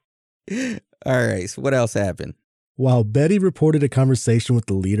 All right. So what else happened? While Betty reported a conversation with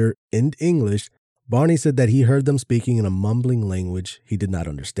the leader in English, Barney said that he heard them speaking in a mumbling language he did not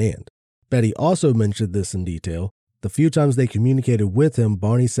understand. Betty also mentioned this in detail. The few times they communicated with him,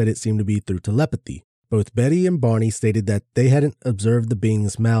 Barney said it seemed to be through telepathy. Both Betty and Barney stated that they hadn't observed the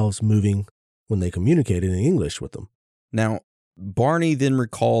beings' mouths moving when they communicated in English with them. Now, Barney then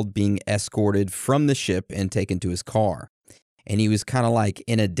recalled being escorted from the ship and taken to his car. And he was kind of like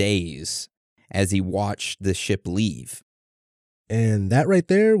in a daze as he watched the ship leave. And that right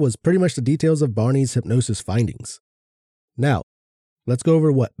there was pretty much the details of Barney's hypnosis findings. Now, let's go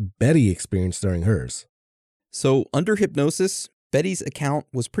over what Betty experienced during hers. So, under hypnosis, Betty's account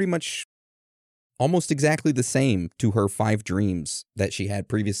was pretty much almost exactly the same to her 5 dreams that she had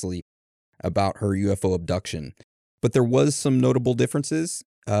previously about her UFO abduction. But there was some notable differences,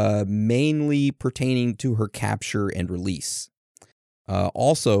 mainly pertaining to her capture and release.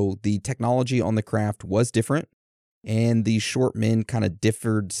 Also, the technology on the craft was different, and the short men kind of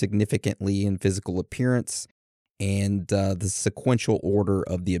differed significantly in physical appearance, and the sequential order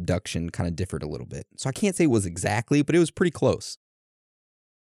of the abduction kind of differed a little bit. So I can't say it was exactly, but it was pretty close.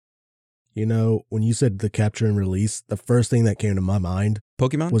 You know, when you said the capture and release, the first thing that came to my mind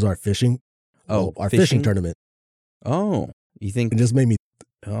Pokemon? was our fishing. Our fishing tournament. Oh, you think It just made me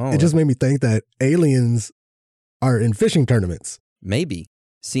think that aliens are in fishing tournaments. maybe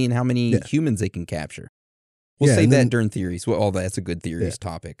seeing how many humans they can capture. We'll save that during theories. Well, that's a good theories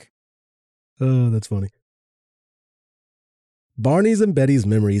topic. Oh, that's funny. Barney's and Betty's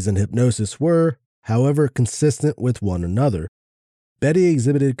memories in hypnosis were, however, consistent with one another. Betty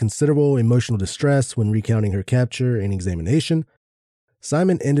exhibited considerable emotional distress when recounting her capture and examination.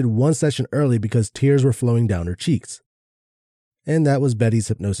 Simon ended one session early because tears were flowing down her cheeks. And that was Betty's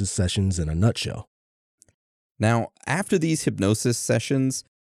hypnosis sessions in a nutshell. Now, after these hypnosis sessions,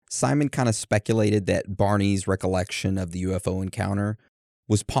 Simon kind of speculated that Barney's recollection of the UFO encounter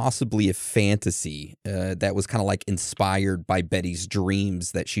was possibly a fantasy that was kind of like inspired by Betty's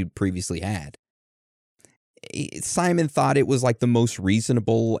dreams that she'd previously had. Simon thought it was like the most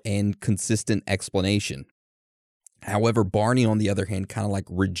reasonable and consistent explanation. However, Barney, on the other hand, kind of like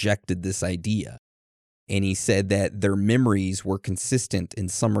rejected this idea. And he said that their memories were consistent in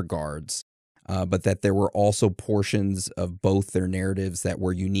some regards, but that there were also portions of both their narratives that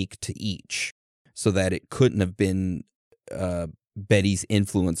were unique to each, so that it couldn't have been Betty's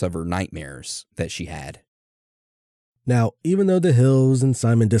influence of her nightmares that she had. Now, even though the Hills and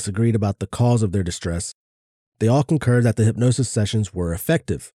Simon disagreed about the cause of their distress, they all concurred that the hypnosis sessions were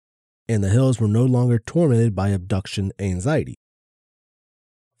effective, and the Hills were no longer tormented by abduction anxiety.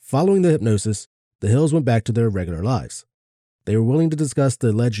 Following the hypnosis, the Hills went back to their regular lives. They were willing to discuss the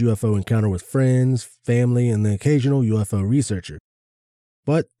alleged UFO encounter with friends, family, and the occasional UFO researcher,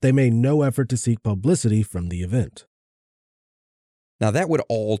 but they made no effort to seek publicity from the event. Now, that would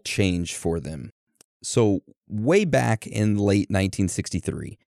all change for them. So, way back in late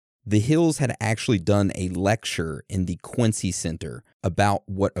 1963, the Hills had actually done a lecture in the Quincy Center about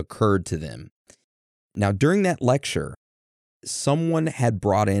what occurred to them. Now, during that lecture, someone had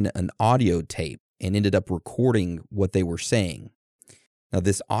brought in an audio tape and ended up recording what they were saying. Now,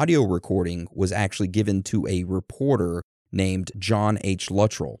 this audio recording was actually given to a reporter named John H.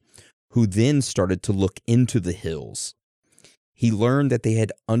 Luttrell, who then started to look into the Hills. He learned that they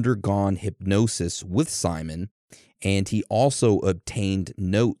had undergone hypnosis with Simon, and he also obtained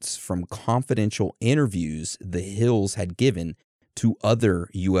notes from confidential interviews the Hills had given to other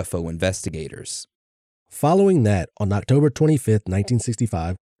UFO investigators. Following that, on October 25th,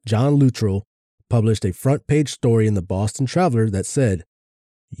 1965, John Luttrell published a front-page story in the Boston Traveler that said,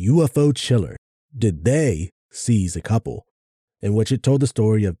 "UFO Chiller, Did They Seize a Couple?" in which it told the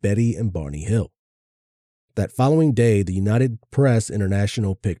story of Betty and Barney Hill. That following day, the United Press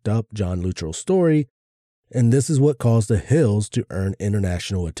International picked up John Luttrell's story, and this is what caused the Hills to earn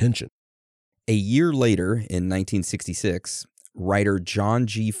international attention. A year later, in 1966, writer John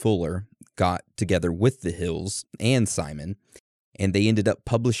G. Fuller got together with the Hills and Simon, and they ended up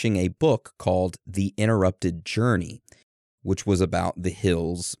publishing a book called The Interrupted Journey, which was about the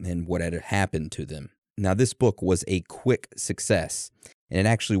Hills and what had happened to them. Now, this book was a quick success, and it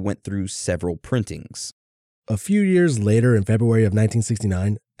actually went through several printings. A few years later, in February of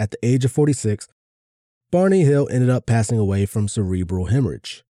 1969, at the age of 46, Barney Hill ended up passing away from cerebral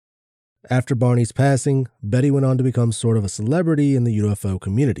hemorrhage. After Barney's passing, Betty went on to become sort of a celebrity in the UFO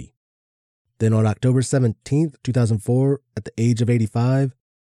community. Then on October 17, 2004, at the age of 85,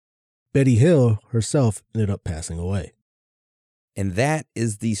 Betty Hill herself ended up passing away. And that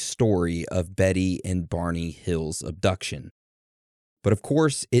is the story of Betty and Barney Hill's abduction. But of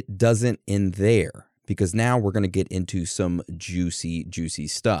course, it doesn't end there, because now we're going to get into some juicy, juicy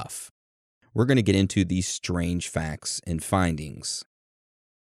stuff. We're going to get into these strange facts and findings.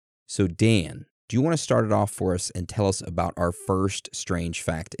 So Dan, do you want to start it off for us and tell us about our first strange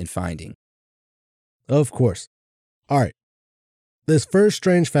fact and finding? Of course. All right. This first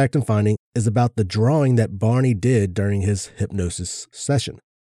strange fact and finding is about the drawing that Barney did during his hypnosis session.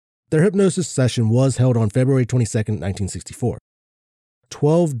 Their hypnosis session was held on February 22nd, 1964.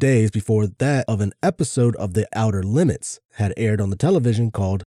 12 days before that of an episode of The Outer Limits had aired on the television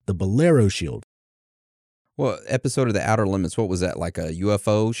called The Bolero Shield. Well, episode of The Outer Limits, what was that, like a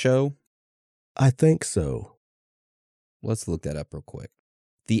UFO show? I think so. Let's look that up real quick.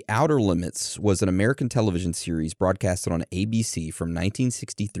 The Outer Limits was an American television series broadcasted on ABC from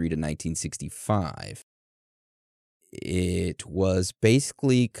 1963 to 1965. It was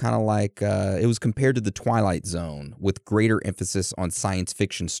basically kind of like, it was compared to The Twilight Zone with greater emphasis on science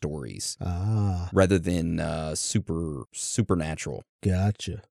fiction stories rather than supernatural.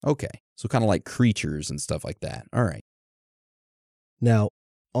 Gotcha. Okay, so kind of like creatures and stuff like that. All right. Now,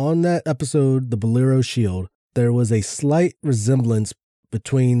 on that episode, The Bolero Shield, there was a slight resemblance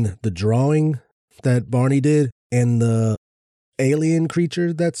between the drawing that Barney did and the alien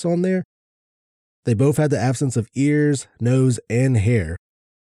creature that's on there. They both had the absence of ears, nose, and hair.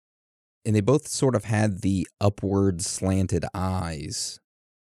 And they both sort of had the upward slanted eyes,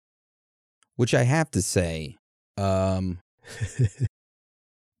 which I have to say, Barney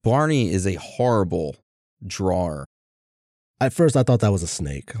is a horrible drawer. At first, I thought that was a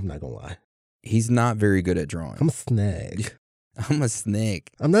snake. I'm not going to lie. He's not very good at drawing. I'm a snake. I'm a snake.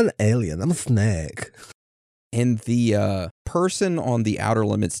 I'm not an alien. I'm a snake. And the person on the Outer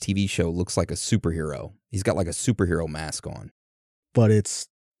Limits TV show looks like a superhero. He's got like a superhero mask on. but it's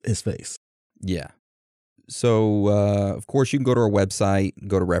his face. Yeah. So, of course, you can go to our website,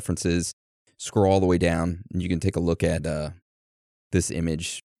 go to references, scroll all the way down, and you can take a look at this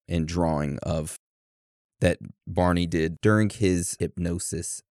image and drawing of that Barney did during his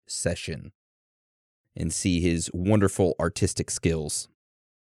hypnosis session and see his wonderful artistic skills.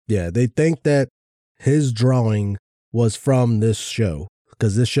 Yeah, they think that his drawing was from this show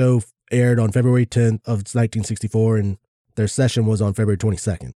because this show aired on February 10th of 1964 and their session was on February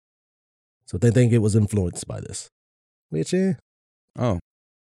 22nd. So they think it was influenced by this. Which,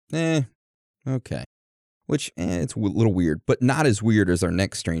 Okay. Which, it's a little weird, but not as weird as our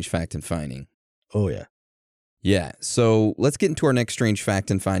next strange fact and finding. Oh, yeah. Yeah, so let's get into our next strange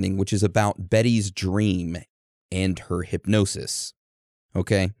fact and finding, which is about Betty's dream and her hypnosis.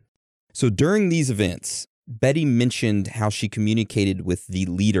 Okay? So during these events, Betty mentioned how she communicated with the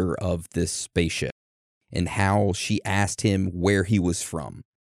leader of this spaceship and how she asked him where he was from,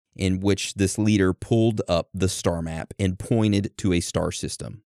 in which this leader pulled up the star map and pointed to a star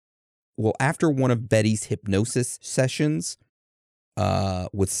system. Well, after one of Betty's hypnosis sessions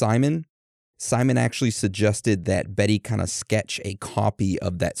with Simon actually suggested that Betty kind of sketch a copy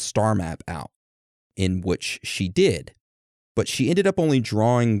of that star map out, in which she did. But she ended up only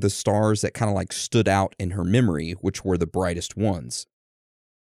drawing the stars that kind of like stood out in her memory, which were the brightest ones.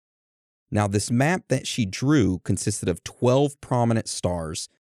 Now, this map that she drew consisted of 12 prominent stars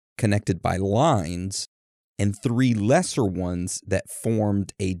connected by lines and 3 lesser ones that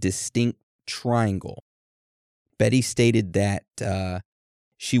formed a distinct triangle. Betty stated that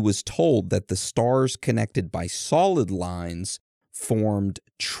she was told that the stars connected by solid lines formed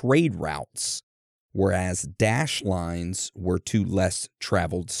trade routes, whereas dash lines were to less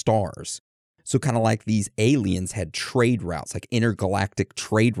traveled stars. So kind of like these aliens had trade routes, like intergalactic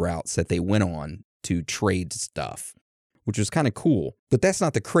trade routes that they went on to trade stuff, which was kind of cool. But that's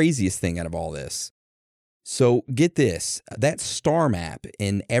not the craziest thing out of all this. So get this, that star map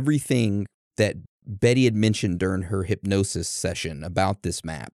and everything that Betty had mentioned during her hypnosis session about this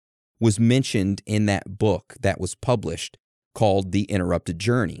map was mentioned in that book that was published called The Interrupted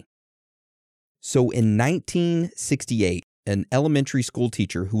Journey. So in 1968, an elementary school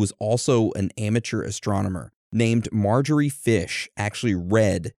teacher who was also an amateur astronomer named Marjorie Fish actually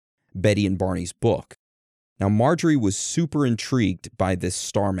read Betty and Barney's book. Now, Marjorie was super intrigued by this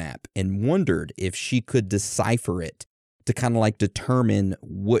star map and wondered if she could decipher it to kind of like determine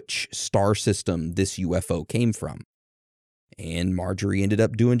which star system this UFO came from. And Marjorie ended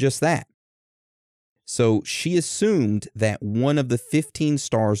up doing just that. So she assumed that one of the 15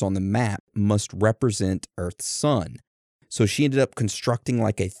 stars on the map must represent Earth's sun. So she ended up constructing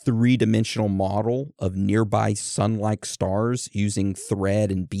like a 3-dimensional model of nearby sun-like stars using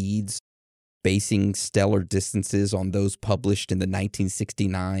thread and beads, basing stellar distances on those published in the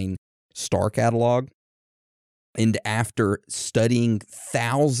 1969 star catalog. And after studying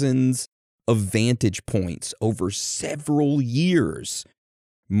thousands of vantage points over several years,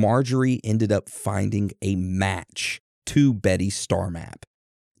 Marjorie ended up finding a match to Betty's star map.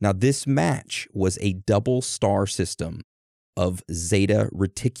 Now, this match was a double star system of Zeta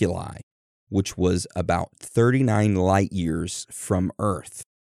Reticuli, which was about 39 light years from Earth.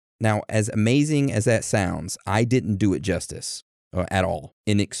 Now, as amazing as that sounds, I didn't do it justice at all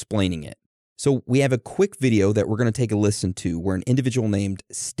in explaining it. So we have a quick video that we're going to take a listen to where an individual named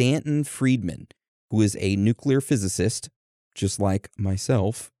Stanton Friedman, who is a nuclear physicist, just like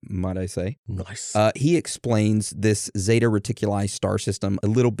myself, might I say. Nice. He explains this Zeta Reticuli star system a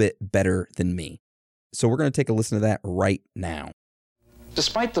little bit better than me. So we're going to take a listen to that right now.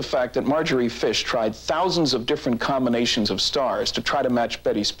 Despite the fact that Marjorie Fish tried thousands of different combinations of stars to try to match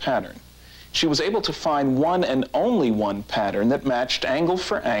Betty's pattern, she was able to find one and only one pattern that matched angle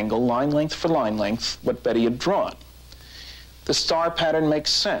for angle, line length for line length, what Betty had drawn. The star pattern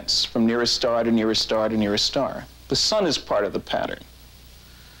makes sense from nearest star to nearest star to nearest star. The sun is part of the pattern.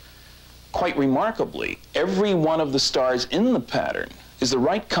 Quite remarkably, every one of the stars in the pattern is the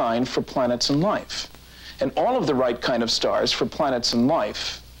right kind for planets and life. And all of the right kind of stars for planets and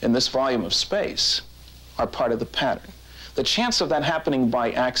life in this volume of space are part of the pattern. The chance of that happening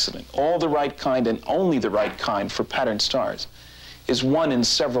by accident, all the right kind and only the right kind for pattern stars, is 1 in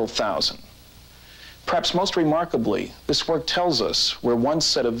several thousand. Perhaps most remarkably, this work tells us where one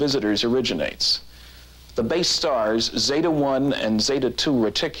set of visitors originates. The base stars, Zeta 1 and Zeta 2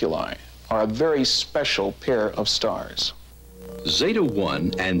 Reticuli, are a very special pair of stars. Zeta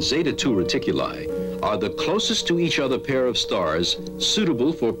 1 and Zeta 2 Reticuli are the closest to each other pair of stars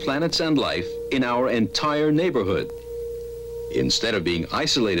suitable for planets and life in our entire neighborhood. Instead of being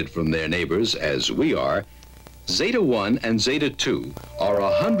isolated from their neighbors as we are, Zeta 1 and Zeta 2 are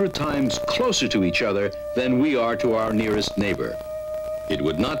 100 times closer to each other than we are to our nearest neighbor. It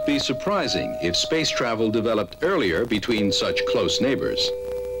would not be surprising if space travel developed earlier between such close neighbors.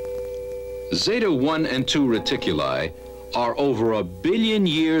 Zeta 1 and 2 reticuli are over 1 billion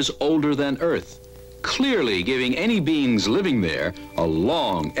years older than Earth, clearly giving any beings living there a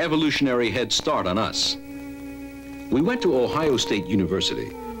long evolutionary head start on us. We went to Ohio State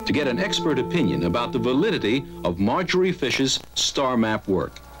University to get an expert opinion about the validity of Marjorie Fish's star map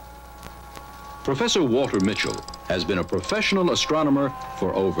work. Professor Walter Mitchell has been a professional astronomer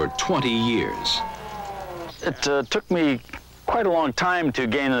for over 20 years. It took me quite a long time to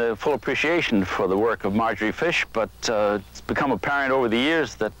gain a full appreciation for the work of Marjorie Fish, but it's become apparent over the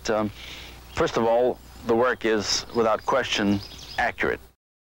years that, first of all, the work is, without question, accurate.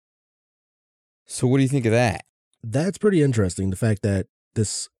 So what do you think of that? That's pretty interesting, the fact that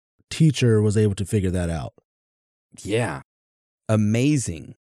this teacher was able to figure that out. Yeah.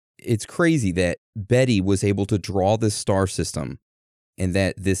 Amazing. It's crazy that Betty was able to draw this star system and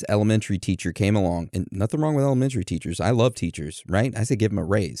that this elementary teacher came along, and nothing wrong with elementary teachers. I love teachers, right? I say give them a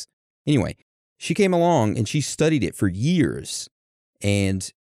raise. Anyway, she came along and she studied it for years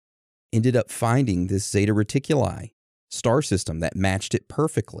and ended up finding this Zeta Reticuli star system that matched it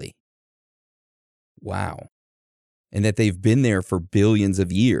perfectly. Wow. And that they've been there for billions of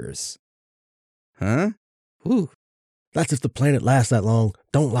years. Huh? Whew. That's if the planet lasts that long.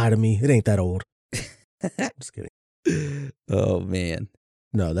 Don't lie to me. It ain't that old. Just kidding. Oh, man.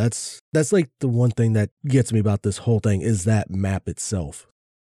 No, that's like the one thing that gets me about this whole thing is that map itself.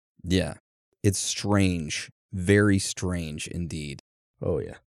 Yeah. It's strange. Very strange indeed. Oh,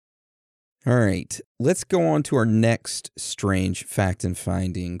 yeah. All right. Let's go on to our next strange fact and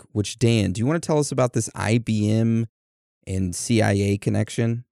finding, which, Dan, do you want to tell us about this IBM and CIA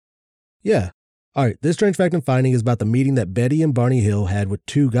connection? Yeah. All right. This strange fact and finding is about the meeting that Betty and Barney Hill had with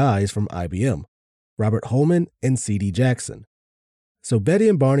two guys from IBM, Robert Holman and C.D. Jackson. So Betty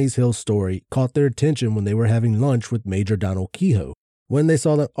and Barney's Hill story caught their attention when they were having lunch with Major Donald Kehoe when they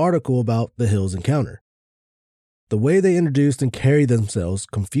saw an article about the Hills encounter. The way they introduced and carried themselves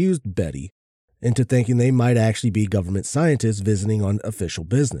confused Betty into thinking they might actually be government scientists visiting on official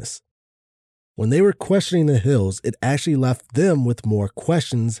business. When they were questioning the Hills, it actually left them with more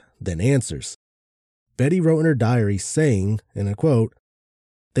questions than answers. Betty wrote in her diary saying, and I quote,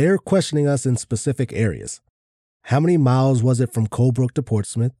 "They're questioning us in specific areas. How many miles was it from Colebrook to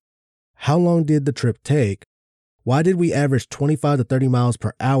Portsmouth? How long did the trip take? Why did we average 25 to 30 miles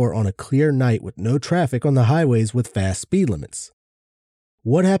per hour on a clear night with no traffic on the highways with fast speed limits?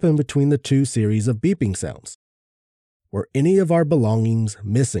 What happened between the two series of beeping sounds? Were any of our belongings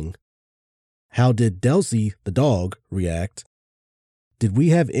missing? How did Delcy, the dog, react? Did we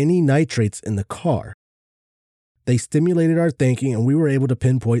have any nitrates in the car? They stimulated our thinking and we were able to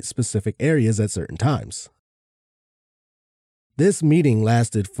pinpoint specific areas at certain times." This meeting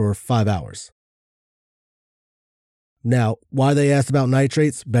lasted for 5 hours. Now, why they asked about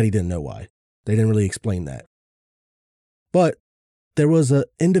nitrates, Betty didn't know why. They didn't really explain that. But there was an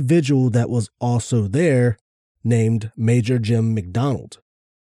individual that was also there named Major Jim McDonald,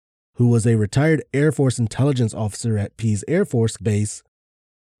 who was a retired Air Force intelligence officer at Pease Air Force Base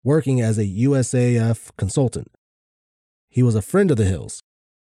working as a USAF consultant. He was a friend of the Hills,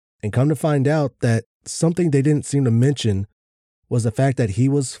 and come to find out that something they didn't seem to mention was the fact that he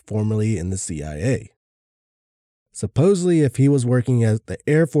was formerly in the CIA. Supposedly, if he was working at the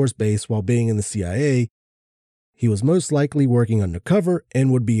Air Force Base while being in the CIA, he was most likely working undercover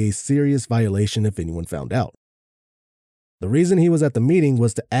and would be a serious violation if anyone found out. The reason he was at the meeting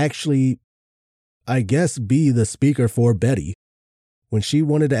was to actually, I guess, be the speaker for Betty. When she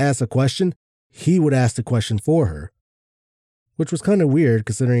wanted to ask a question, he would ask the question for her, which was kind of weird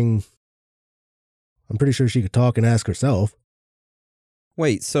considering I'm pretty sure she could talk and ask herself.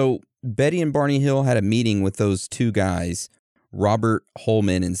 Wait, so Betty and Barney Hill had a meeting with those two guys, Robert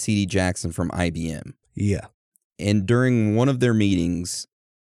Holman and C.D. Jackson from IBM. Yeah. And during one of their meetings,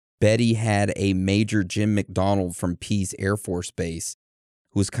 Betty had a Major Jim McDonald from Pease Air Force Base,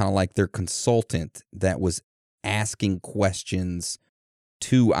 who was kind of like their consultant that was asking questions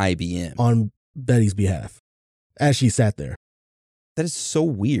to IBM. On Betty's behalf, as she sat there. That is so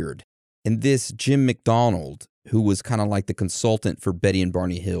weird. And this Jim McDonald, who was kind of like the consultant for Betty and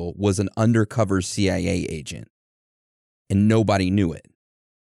Barney Hill, was an undercover CIA agent. And nobody knew it.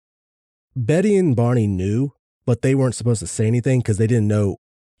 Betty and Barney knew, but they weren't supposed to say anything because they didn't know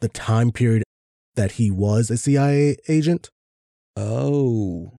the time period that he was a CIA agent.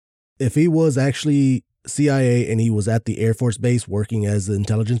 Oh. If he was actually CIA and he was at the Air Force Base working as an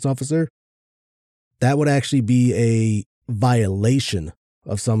intelligence officer, that would actually be a violation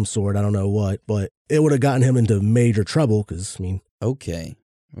of some sort. I don't know what, but it would have gotten him into major trouble because, I mean. Okay.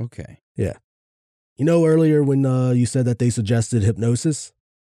 Yeah. You know, earlier when you said that they suggested hypnosis?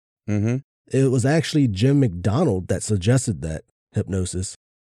 Mm-hmm. It was actually Jim McDonald that suggested that hypnosis.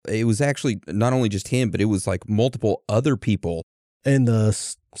 It was actually not only just him, but it was like multiple other people. And the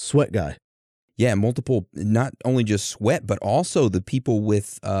Sweat guy. Yeah, multiple, not only just Sweat, but also the people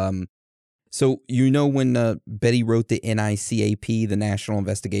with, so you know when Betty wrote the NICAP, the National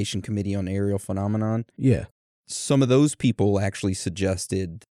Investigation Committee on Aerial Phenomenon? Yeah. Some of those people actually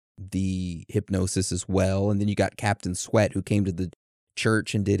suggested the hypnosis as well. And then you got Captain Sweat, who came to the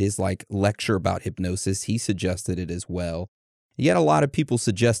church and did his like lecture about hypnosis. He suggested it as well. You got a lot of people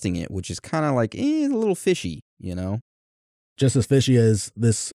suggesting it, which is kind of like, a little fishy, you know? Just as fishy as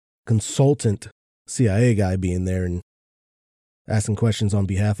this consultant CIA guy being there and asking questions on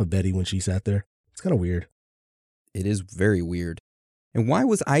behalf of Betty when she sat there. It's kind of weird. It is very weird. And why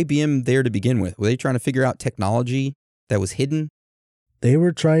was IBM there to begin with? Were they trying to figure out technology that was hidden? They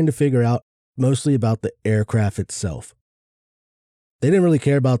were trying to figure out mostly about the aircraft itself. They didn't really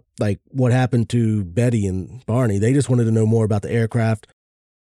care about like what happened to Betty and Barney. They just wanted to know more about the aircraft.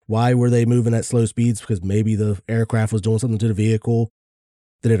 Why were they moving at slow speeds? Because maybe the aircraft was doing something to the vehicle.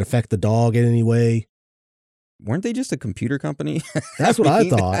 Did it affect the dog in any way? Weren't they just a computer company? That's what I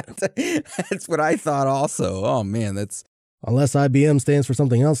thought. That's what I thought also. Oh, man, that's... Unless IBM stands for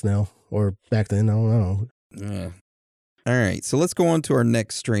something else now. Or back then, I don't know. Yeah. All right, so let's go on to our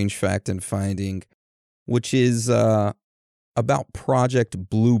next strange fact and finding, which is about Project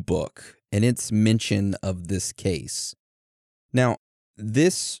Blue Book and its mention of this case. Now,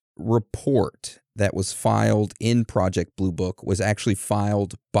 this report that was filed in Project Blue Book was actually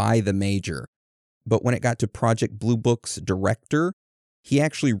filed by the major. But when it got to Project Blue Book's director, he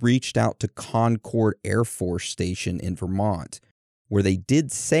actually reached out to Concord Air Force Station in Vermont, where they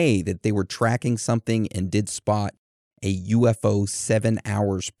did say that they were tracking something and did spot a UFO 7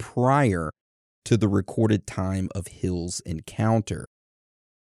 hours prior to the recorded time of Hill's encounter.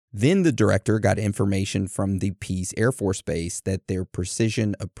 Then the director got information from the Pease Air Force Base that their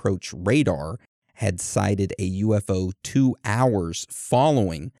precision approach radar had sighted a UFO 2 hours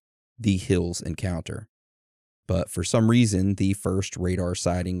following the Hill's encounter. But for some reason, the first radar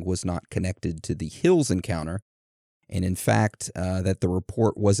sighting was not connected to the Hill's encounter, and in fact, that the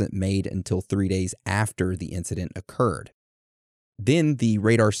report wasn't made until 3 days after the incident occurred. Then the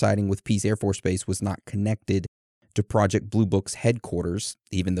radar sighting with Pease Air Force Base was not connected to Project Blue Book's headquarters,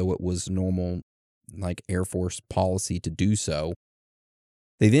 even though it was normal, like Air Force policy to do so.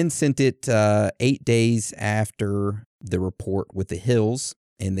 They then sent it 8 days after the report with the Hills,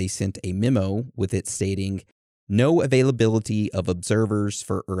 and they sent a memo with it stating, "No availability of observers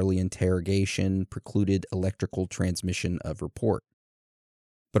for early interrogation precluded electrical transmission of report."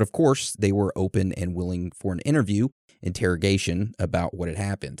 But of course, they were open and willing for an interrogation about what had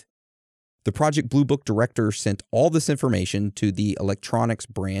happened. The Project Blue Book director sent all this information to the electronics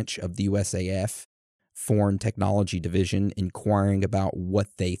branch of the USAF Foreign Technology Division, inquiring about what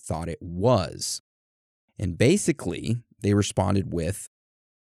they thought it was. And basically, they responded with,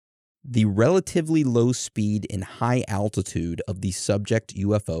 "The relatively low speed and high altitude of the subject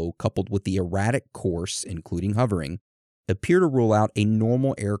UFO, coupled with the erratic course, including hovering, appear to rule out a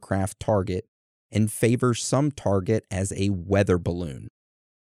normal aircraft target and favor some target as a weather balloon.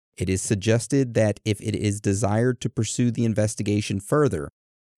 It is suggested that if it is desired to pursue the investigation further,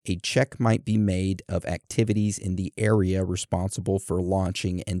 a check might be made of activities in the area responsible for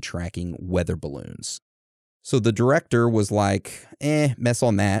launching and tracking weather balloons." So the director was like, mess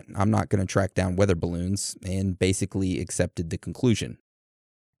on that. I'm not going to track down weather balloons, and basically accepted the conclusion.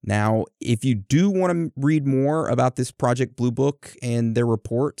 Now, if you do want to read more about this Project Blue Book and their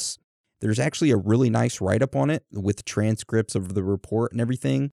reports, there's actually a really nice write-up on it with transcripts of the report and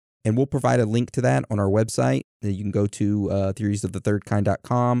everything. And we'll provide a link to that on our website. You can go to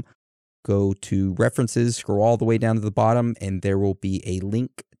theoriesofthethirdkind.com, go to references, scroll all the way down to the bottom, and there will be a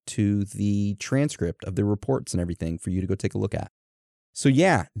link to the transcript of the reports and everything for you to go take a look at. So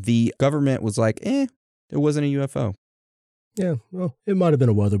yeah, the government was like, it wasn't a UFO. Yeah, well, it might have been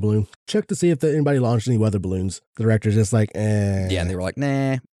a weather balloon. Check to see if anybody launched any weather balloons. The director's just like, Yeah, and they were like,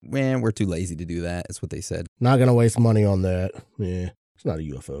 nah, man, we're too lazy to do that. That's what they said. Not going to waste money on that. Yeah, it's not a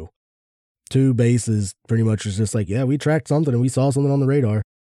UFO. Two bases pretty much is just like, yeah, we tracked something and we saw something on the radar.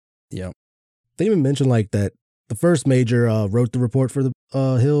 Yep. They even mentioned like that the first major wrote the report for the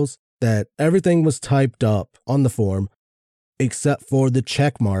Hills, that everything was typed up on the form except for the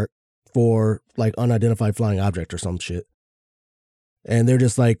check mark for like unidentified flying object or some shit. And they're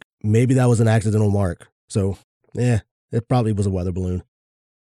just like, maybe that was an accidental mark. So, it probably was a weather balloon.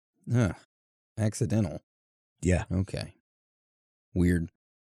 Accidental. Yeah. Okay. Weird.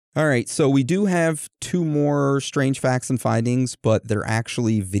 All right, so we do have 2 more strange facts and findings, but they're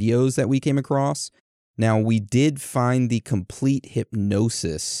actually videos that we came across. Now, we did find the complete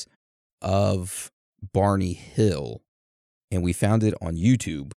hypnosis of Barney Hill, and we found it on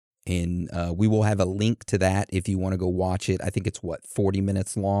YouTube. And we will have a link to that if you want to go watch it. I think it's, 40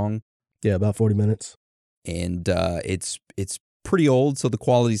 minutes long? Yeah, about 40 minutes. And it's pretty old, so the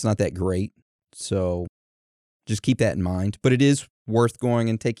quality's not that great. So just keep that in mind. But it is worth going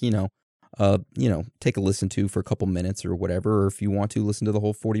and take, take a listen to for a couple minutes or whatever. Or if you want to listen to the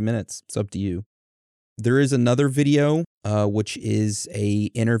whole 40 minutes, it's up to you. There is another video, which is a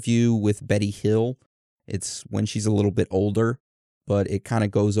interview with Betty Hill. It's when she's a little bit older, but it kind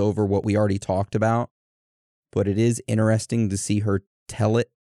of goes over what we already talked about. But it is interesting to see her tell it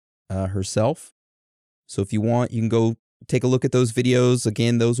herself. So if you want, you can go take a look at those videos.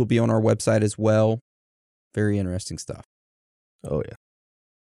 Again, those will be on our website as well. Very interesting stuff. Oh, yeah.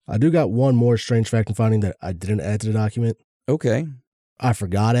 I do got one more strange fact and finding that I didn't add to the document. Okay. I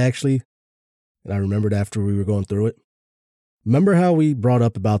forgot, actually, and I remembered after we were going through it. Remember how we brought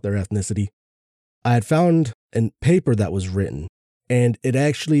up about their ethnicity? I had found a paper that was written, and it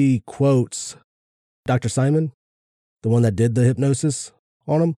actually quotes Dr. Simon, the one that did the hypnosis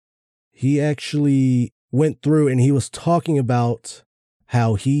on him. He actually went through and he was talking about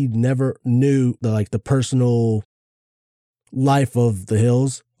how he never knew the personal life of the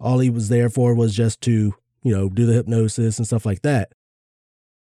Hills. All he was there for was just to, do the hypnosis and stuff like that.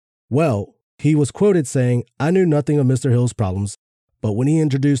 Well, he was quoted saying, "I knew nothing of Mr. Hill's problems, but when he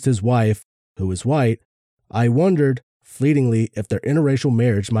introduced his wife, who is white, I wondered fleetingly if their interracial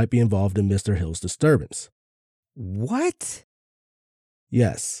marriage might be involved in Mr. Hill's disturbance." What?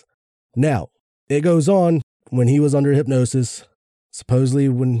 Yes. Now, it goes on when he was under hypnosis. Supposedly,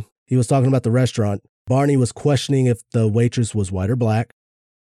 when he was talking about the restaurant, Barney was questioning if the waitress was white or black.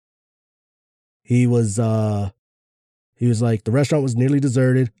 He was like, the restaurant was nearly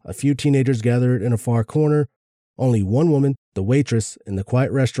deserted. A few teenagers gathered in a far corner. Only one woman, the waitress, in the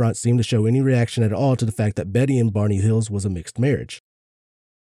quiet restaurant seemed to show any reaction at all to the fact that Betty and Barney Hills was a mixed marriage.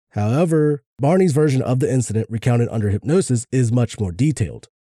 However, Barney's version of the incident recounted under hypnosis is much more detailed.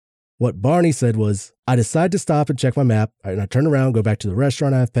 What Barney said was, "I decide to stop and check my map, and I turn around, go back to the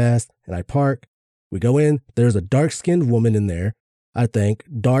restaurant I've passed, and I park. We go in, there's a dark-skinned woman in there, I think,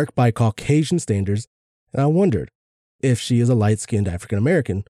 dark by Caucasian standards, and I wondered if she is a light-skinned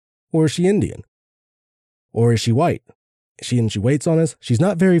African-American, or is she Indian? Or is she white? She waits on us. She's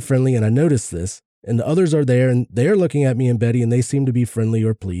not very friendly, and I notice this, and the others are there, and they're looking at me and Betty, and they seem to be friendly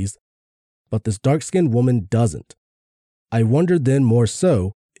or pleased, but this dark-skinned woman doesn't. I wondered then more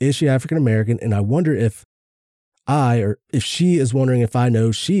so, is she African-American? And I wonder if she is wondering if I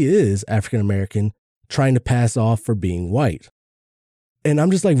know she is African-American, trying to pass off for being white." And I'm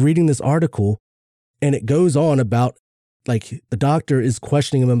just reading this article, and it goes on about the doctor is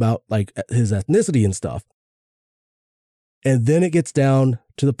questioning him about his ethnicity and stuff. And then it gets down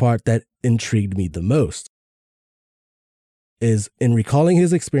to the part that intrigued me the most. Is in recalling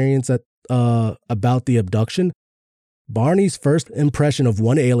his experience about the abduction, Barney's first impression of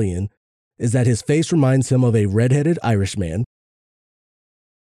one alien is that his face reminds him of a red-headed Irishman.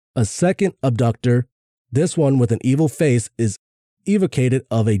 A second abductor, this one with an evil face, is evocated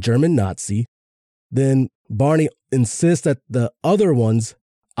of a German Nazi. Then Barney insists that the other one's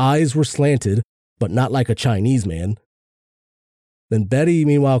eyes were slanted, but not like a Chinese man. Then Betty,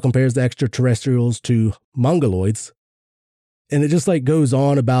 meanwhile, compares the extraterrestrials to mongoloids. And it just goes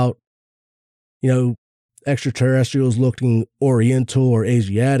on about, extraterrestrials looking Oriental or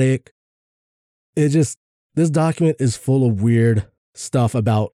Asiatic. This document is full of weird stuff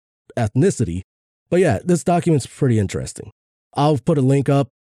about ethnicity. But yeah, this document's pretty interesting. I'll put a link up.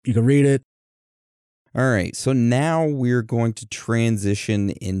 You can read it. All right, so now we're going to transition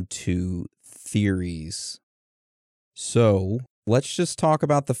into theories. So let's just talk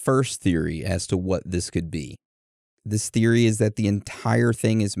about the first theory as to what this could be. This theory is that the entire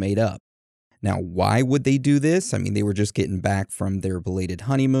thing is made up. Now, why would they do this? I mean, they were just getting back from their belated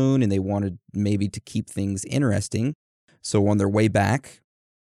honeymoon and they wanted maybe to keep things interesting. So on their way back,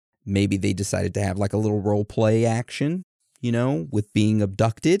 maybe they decided to have a little role play action, with being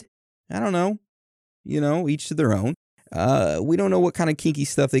abducted. I don't know. Each to their own. We don't know what kind of kinky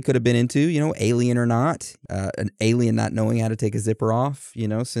stuff they could have been into, alien or not. An alien not knowing how to take a zipper off,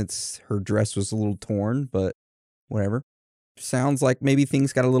 since her dress was a little torn, but whatever. Sounds like maybe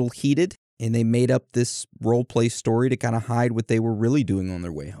things got a little heated and they made up this role play story to kind of hide what they were really doing on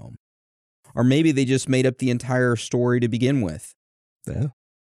their way home. Or maybe they just made up the entire story to begin with. Yeah.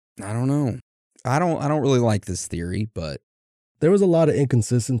 I don't know. I don't really like this theory, but there was a lot of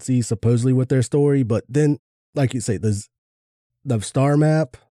inconsistency supposedly with their story, but then, like you say, the star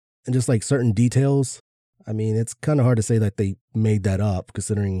map and just like certain details. I mean, it's kind of hard to say that they made that up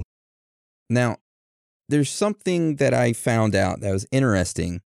considering. Now, there's something that I found out that was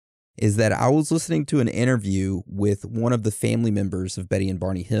interesting is that I was listening to an interview with one of the family members of Betty and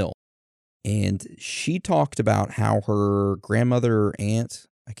Barney Hill. And she talked about how her grandmother or aunt,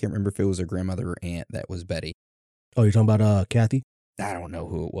 I can't remember if it was her grandmother or aunt that was Betty. Oh, you're talking about Kathy? I don't know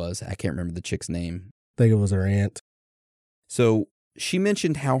who it was. I can't remember the chick's name. I think it was her aunt. So she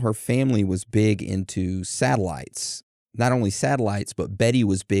mentioned how her family was big into satellites. Not only satellites, but Betty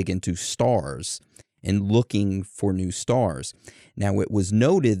was big into stars and looking for new stars. Now, it was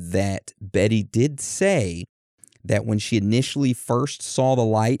noted that Betty did say that when she initially first saw the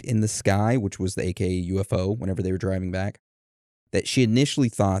light in the sky, which was the AKA UFO, whenever they were driving back, that she initially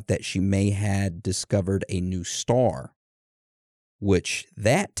thought that she may had discovered a new star, which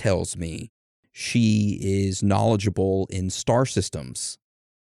that tells me she is knowledgeable in star systems.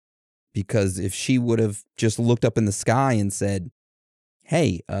 Because if she would have just looked up in the sky and said,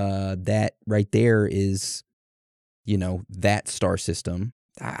 hey, that right there is, that star system.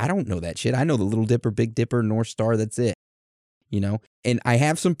 I don't know that shit. I know the Little Dipper, Big Dipper, North Star, that's it. And I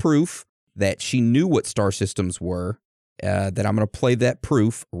have some proof that she knew what star systems were, that I'm going to play that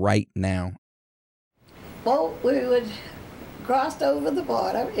proof right now. Well, we would crossed over the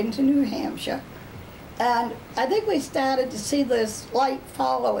border into New Hampshire, and I think we started to see this light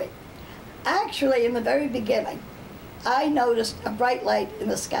following. Actually, in the very beginning, I noticed a bright light in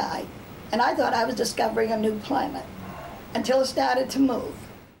the sky, and I thought I was discovering a new planet until it started to move.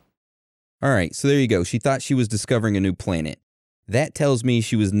 All right, so there you go. She thought she was discovering a new planet. That tells me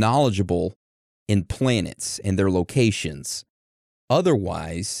she was knowledgeable in planets and their locations.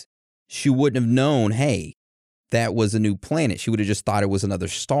 Otherwise, she wouldn't have known, hey, that was a new planet. She would have just thought it was another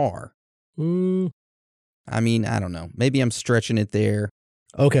star. I mean, I don't know. Maybe I'm stretching it there.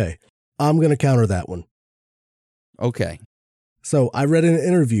 Okay, I'm going to counter that one. Okay. So I read an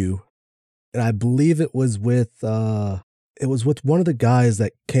interview, and I believe it was with one of the guys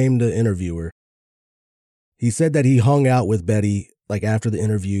that came to interview her. He said that he hung out with Betty like after the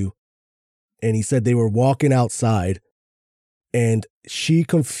interview, and he said they were walking outside, and she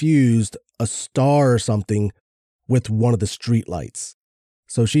confused a star or something with one of the street lights.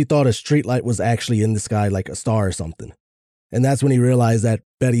 So she thought a street light was actually in the sky like a star or something. And that's when he realized that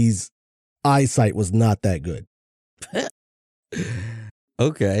Betty's eyesight was not that good.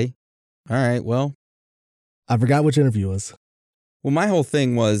 Okay. All right, well. I forgot which interview it was. Well, my whole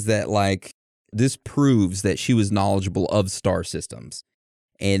thing was that, this proves that she was knowledgeable of star systems.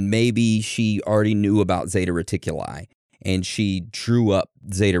 And maybe she already knew about Zeta Reticuli, and she drew up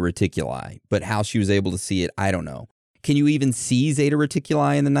Zeta Reticuli. But how she was able to see it, I don't know. Can you even see Zeta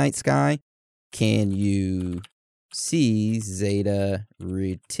Reticuli in the night sky? Can you see Zeta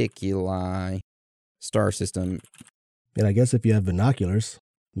Reticuli star system? And I guess if you have binoculars,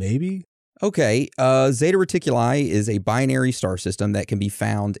 maybe? Okay, Zeta Reticuli is a binary star system that can be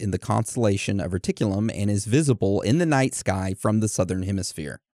found in the constellation of Reticulum and is visible in the night sky from the southern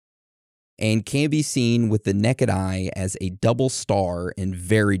hemisphere, and can be seen with the naked eye as a double star in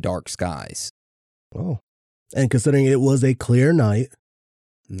very dark skies. Oh, and considering it was a clear night.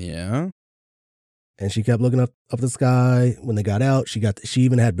 Yeah. And she kept looking up the sky. When they got out, she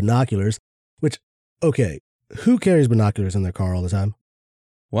even had binoculars, which, okay, who carries binoculars in their car all the time?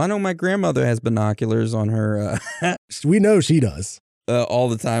 Well, I know my grandmother has binoculars on her. We know she does. All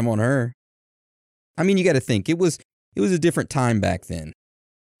the time on her. I mean, you got to think, it was a different time back then.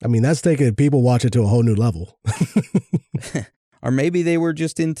 I mean, that's taking people watch it to a whole new level. Or maybe they were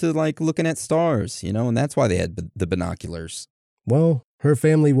just into looking at stars, and that's why they had the binoculars. Well, her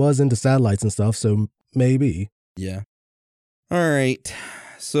family was into satellites and stuff, so maybe. Yeah. All right.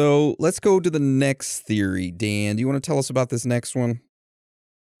 So let's go to the next theory. Dan, do you want to tell us about this next one?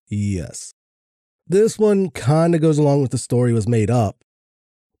 Yes. This one kind of goes along with the story was made up,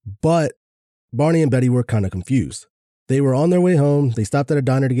 but Barney and Betty were kind of confused. They were on their way home. They stopped at a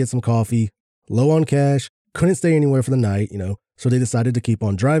diner to get some coffee, low on cash, couldn't stay anywhere for the night, so they decided to keep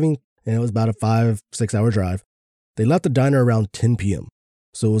on driving, and it was about a 5-6 hour drive. They left the diner around 10 p.m.,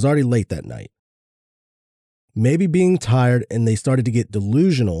 so it was already late that night. Maybe being tired and they started to get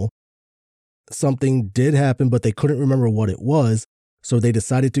delusional, something did happen, but they couldn't remember what it was, so they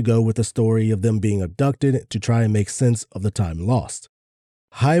decided to go with the story of them being abducted to try and make sense of the time lost.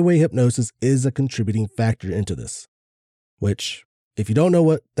 highway hypnosis is a contributing factor into this. Which, if you don't know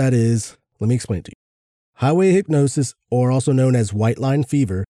what that is, let me explain it to you. Highway hypnosis, or also known as white line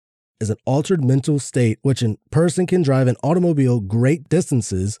fever, is an altered mental state which a person can drive an automobile great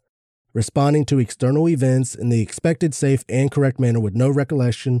distances, responding to external events in the expected safe and correct manner with no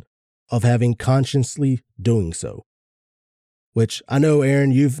recollection of having consciously doing so. Which I know,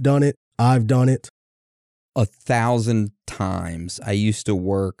 Aaron, you've done it. I've done it. 1,000 times. I used to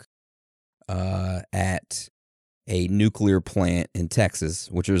work at a nuclear plant in Texas,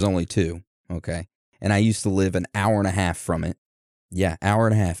 which was only 2, okay? And I used to live an hour and a half from it. Yeah, hour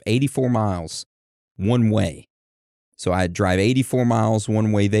and a half, 84 miles one way. So I'd drive 84 miles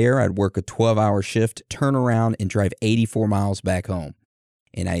one way there. I'd work a 12-hour shift, turn around, and drive 84 miles back home.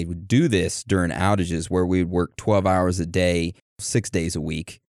 And I would do this during outages where we would work 12 hours a day, 6 days a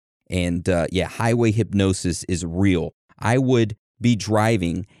week. And yeah, highway hypnosis is real. I would be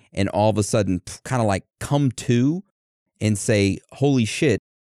driving and all of a sudden kind of like come to and say, holy shit,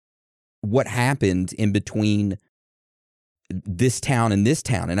 what happened in between this town and this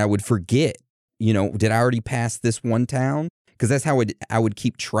town? And I would forget, you know, did I already pass this one town? Because that's how I would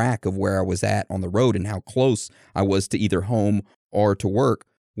keep track of where I was at on the road and how close I was to either home or to work,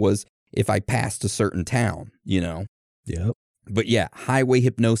 was if I passed a certain town, you know? Yep. But yeah, highway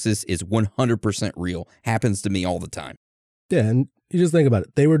hypnosis is 100% real. Happens to me all the time. Yeah, and you just think about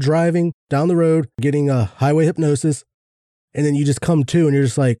it. They were driving down the road, getting a highway hypnosis, and then you just come to and you're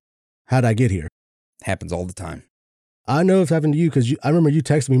just like, how'd I get here? Happens all the time. I know it's happened to you because I remember you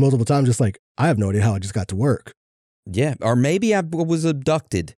texted me multiple times just like, I have no idea how I just got to work. Yeah, or maybe I was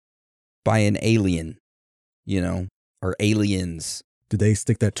abducted by an alien, you know, or aliens. Did they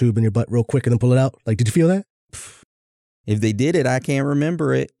stick that tube in your butt real quick and then pull it out? Like, did you feel that? If they did it, I can't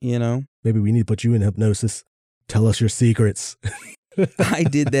remember it, you know. Maybe we need to put you in hypnosis. Tell us your secrets. I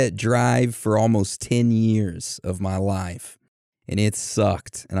did that drive for almost 10 years of my life, and it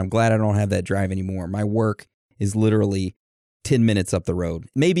sucked. And I'm glad I don't have that drive anymore. My work is literally 10 minutes up the road,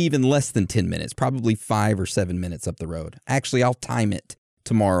 maybe even less than 10 minutes, probably 5 or 7 minutes up the road. Actually, I'll time it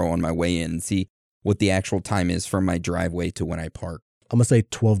tomorrow on my way in and see what the actual time is from my driveway to when I park. I'm going to say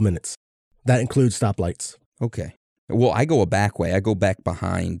 12 minutes. That includes stoplights. Okay. Well, I go a back way. I go back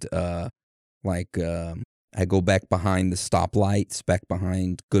behind, I go back behind the stoplights, back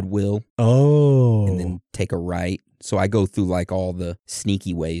behind Goodwill. Oh. And then take a right. So I go through like all the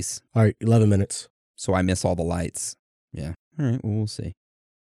sneaky ways. All right, 11 minutes. So I miss all the lights. Yeah. All right, well, we'll see.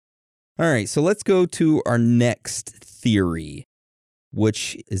 All right, so let's go to our next theory,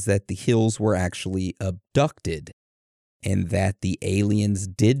 which is that the Hills were actually abducted and that the aliens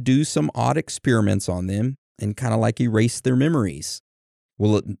did do some odd experiments on them and kind of like erased their memories.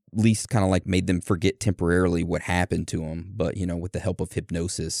 Well, at least kind of like made them forget temporarily what happened to them. But, you know, with the help of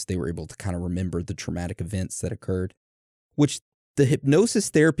hypnosis, they were able to kind of remember the traumatic events that occurred. Which the hypnosis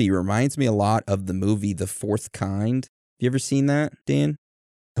therapy reminds me a lot of the movie The Fourth Kind. You ever seen that, Dan?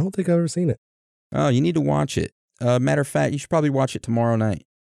 I don't think I've ever seen it. Oh, you need to watch it. Matter of fact, you should probably watch it tomorrow night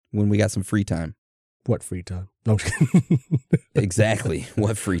when we got some free time. What free time? No, I'm just kidding. Exactly.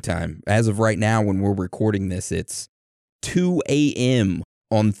 What free time? As of right now, when we're recording this, it's 2 a.m.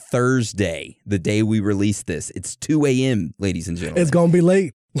 on Thursday, the day we release this. It's 2 a.m., ladies and gentlemen. It's going to be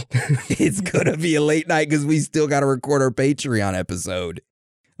late. It's going to be a late night because we still got to record our Patreon episode.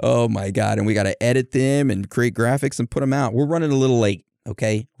 Oh, my God. And we got to edit them and create graphics and put them out. We're running a little late,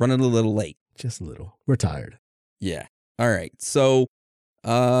 okay? Running a little late. Just a little. We're tired. Yeah. All right. So,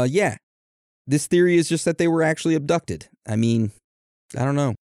 yeah. This theory is just that they were actually abducted. I mean, I don't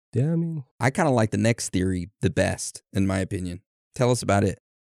know. Yeah, I mean, I kind of like the next theory the best, in my opinion. Tell us about it.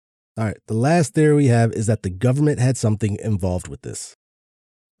 All right. The last theory we have is that the government had something involved with this.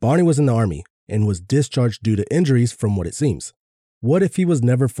 Barney was in the Army and was discharged due to injuries from what it seems. What if he was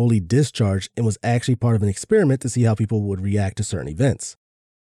never fully discharged and was actually part of an experiment to see how people would react to certain events?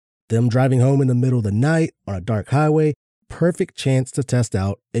 Them driving home in the middle of the night on a dark highway, perfect chance to test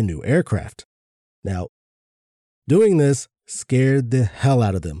out a new aircraft. Now, doing this scared the hell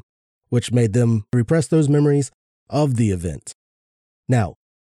out of them, which made them repress those memories of the event. Now,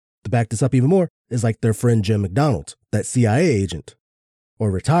 to back this up even more, is like their friend Jim McDonald, that CIA agent, or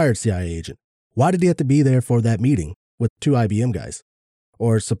retired CIA agent. Why did he have to be there for that meeting with 2 IBM guys?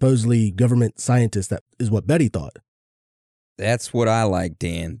 Or supposedly government scientists, that is what Betty thought. That's what I like,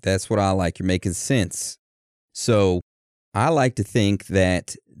 Dan. That's what I like. You're making sense. So I like to think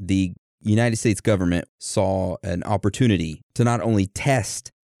that the United States government saw an opportunity to not only test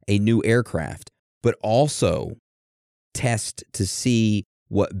a new aircraft, but also test to see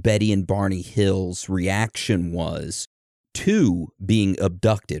what Betty and Barney Hill's reaction was to being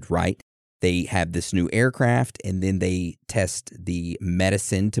abducted, right? They have this new aircraft, and then they test the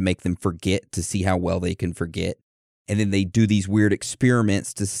medicine to make them forget, to see how well they can forget. And then they do these weird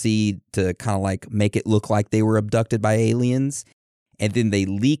experiments to kind of like make it look like they were abducted by aliens. And then they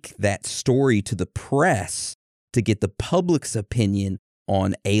leak that story to the press to get the public's opinion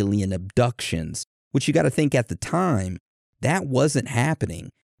on alien abductions, which you got to think at the time, that wasn't happening.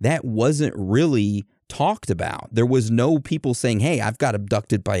 That wasn't really talked about. There was no people saying, hey, I've got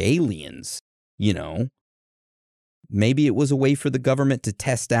abducted by aliens, you know. Maybe it was a way for the government to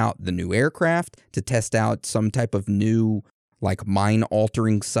test out the new aircraft, to test out some type of new, like,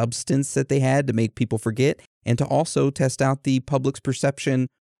 mind-altering substance that they had to make people forget, and to also test out the public's perception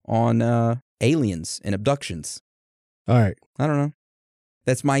on aliens and abductions. All right. I don't know.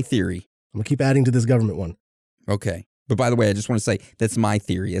 That's my theory. I'm going to keep adding to this government one. Okay. But by the way, I just want to say that's my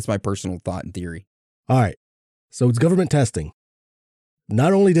theory. That's my personal thought and theory. All right. So it's government testing.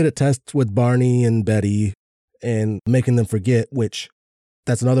 Not only did it test with Barney and Betty and making them forget, which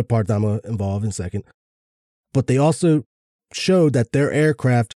that's another part that I'm going to involve in a second, but they also showed that their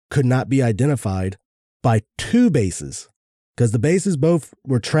aircraft could not be identified by two bases, because the bases both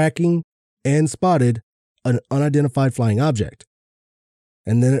were tracking and spotted an unidentified flying object.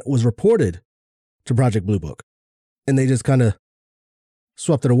 And then it was reported to Project Blue Book, and they just kind of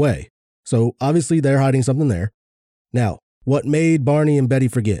swept it away. So obviously they're hiding something there. Now, what made Barney and Betty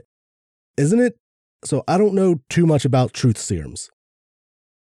forget? Isn't it? So I don't know too much about truth serums,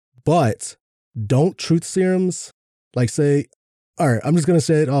 but don't truth serums, like, say, all right, I'm just going to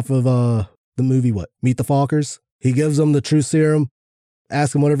say it off of the movie, Meet the Fockers? He gives them the truth serum,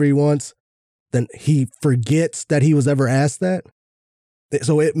 asks him whatever he wants, then he forgets that he was ever asked that.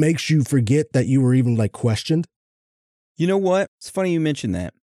 So it makes you forget that you were even, like, questioned. You know what? It's funny you mentioned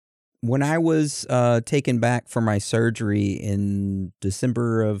that. When I was taken back for my surgery in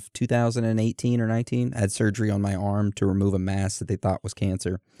December of 2018 or 19, I had surgery on my arm to remove a mass that they thought was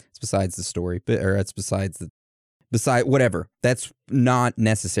cancer. It's besides the story, or it's beside whatever. That's not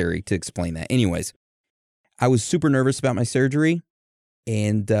necessary to explain that. Anyways, I was super nervous about my surgery,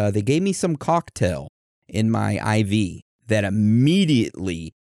 and they gave me some cocktail in my IV that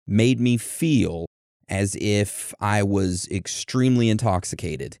immediately made me feel as if I was extremely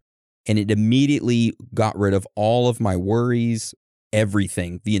intoxicated. And it immediately got rid of all of my worries,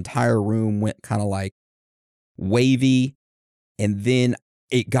 everything. The entire room went kind of like wavy. And then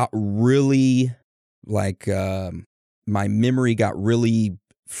it got really like, my memory got really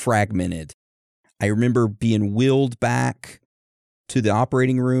fragmented. I remember being wheeled back to the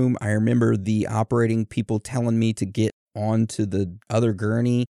operating room. I remember the operating people telling me to get onto the other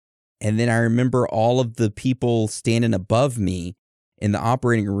gurney. And then I remember all of the people standing above me in the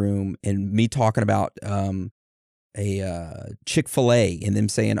operating room and me talking about a Chick-fil-A and them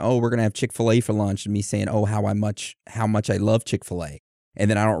saying, oh, we're going to have Chick-fil-A for lunch, and me saying, oh, how much I love Chick-fil-A. And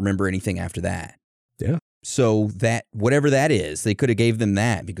then I don't remember anything after that. Yeah. So that, whatever that is, they could have gave them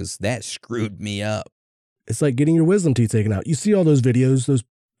that, because that screwed me up. It's like getting your wisdom teeth taken out. You see all those videos,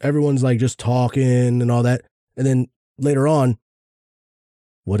 everyone's like just talking and all that. And then later on,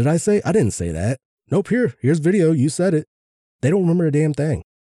 what did I say? I didn't say that. Nope, here's video. You said it. They don't remember a damn thing.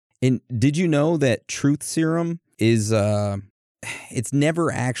 And did you know that truth serum is, it's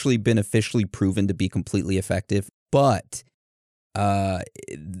never actually been officially proven to be completely effective, but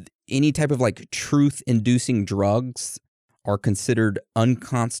any type of like truth-inducing drugs are considered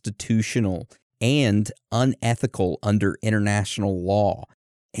unconstitutional and unethical under international law,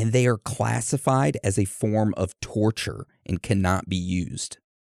 and they are classified as a form of torture and cannot be used.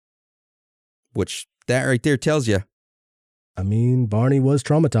 Which, that right there tells you. I mean, Barney was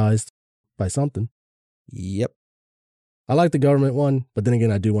traumatized by something. Yep. I like the government one, but then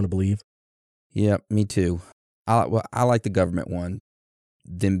again, I do want to believe. Yep, me too. I like the government one,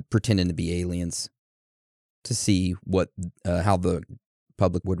 them pretending to be aliens, to see how the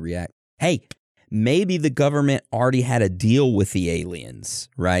public would react. Hey, maybe the government already had a deal with the aliens,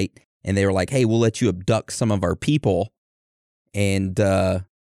 right? And they were like, hey, we'll let you abduct some of our people, and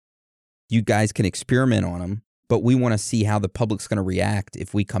you guys can experiment on them, but we want to see how the public's going to react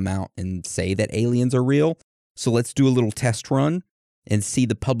if we come out and say that aliens are real. So let's do a little test run and see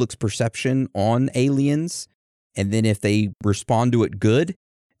the public's perception on aliens. And then if they respond to it good,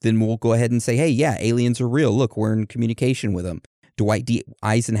 then we'll go ahead and say, hey, yeah, aliens are real. Look, we're in communication with them. Dwight D.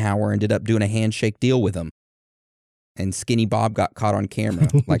 Eisenhower ended up doing a handshake deal with them. And Skinny Bob got caught on camera,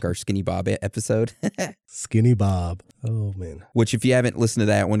 like our Skinny Bob episode. Skinny Bob. Oh, man. Which, if you haven't listened to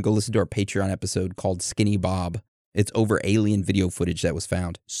that one, go listen to our Patreon episode called Skinny Bob. It's over alien video footage that was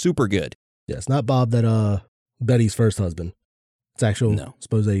found. Super good. Yeah, it's not Bob that Betty's first husband. It's actual No.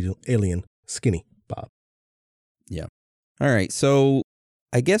 supposed alien, Skinny Bob. Yeah. All right. So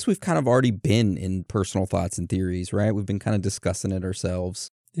I guess we've kind of already been in personal thoughts and theories, right? We've been kind of discussing it ourselves.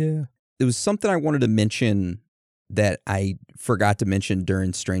 Yeah. It was something I wanted to mention that I forgot to mention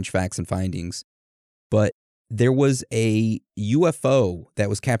during Strange Facts and Findings, but there was a UFO that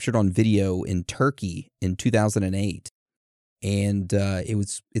was captured on video in Turkey in 2008, and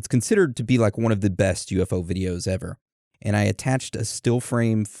it's considered to be like one of the best UFO videos ever. And I attached a still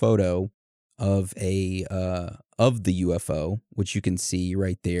frame photo of the UFO, which you can see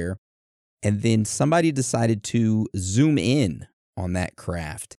right there, and then somebody decided to zoom in on that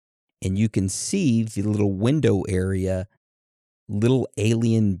craft. And you can see the little window area, little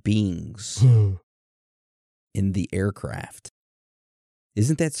alien beings in the aircraft.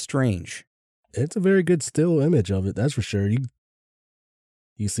 Isn't that strange? It's a very good still image of it, that's for sure.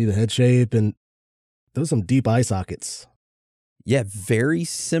 You see the head shape, and those are some deep eye sockets. Yeah, very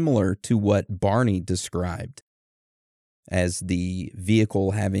similar to what Barney described as the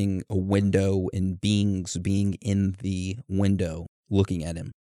vehicle having a window and beings being in the window looking at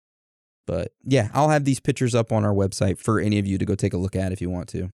him. But yeah, I'll have these pictures up on our website for any of you to go take a look at if you want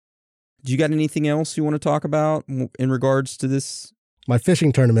to. Do you got anything else you want to talk about in regards to this? My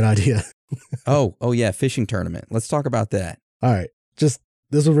fishing tournament idea. Oh yeah, fishing tournament. Let's talk about that. All right. Just,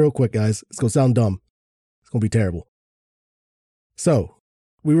 this is real quick, guys. It's going to sound dumb. It's going to be terrible. So,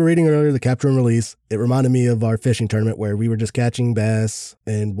 we were reading earlier the capture and release. It reminded me of our fishing tournament where we were just catching bass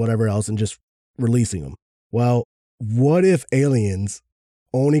and whatever else and just releasing them. Well, what if aliens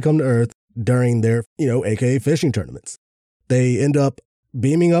only come to Earth during their, AKA fishing tournaments? They end up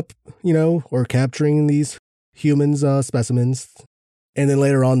beaming up, or capturing these humans, specimens, and then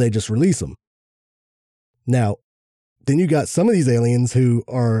later on they just release them. Now, then you got some of these aliens who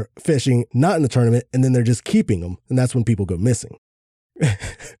are fishing not in the tournament, and then they're just keeping them, and that's when people go missing.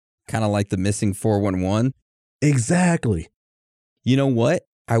 Kind of like the missing 411. Exactly. You know what?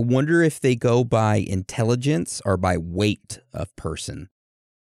 I wonder if they go by intelligence or by weight of person.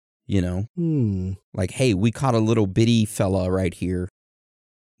 Like, hey, we caught a little bitty fella right here.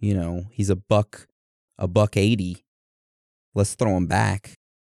 He's a buck 80. Let's throw him back.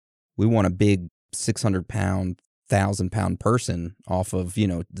 We want a big 600-pound, 1,000-pound person off of,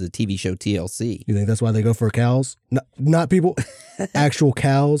 the TV show TLC. You think that's why they go for cows? Not people, actual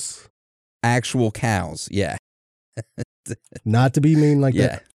cows. Actual cows, yeah. Not to be mean like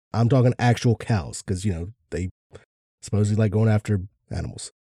that. I'm talking actual cows because, they supposedly like going after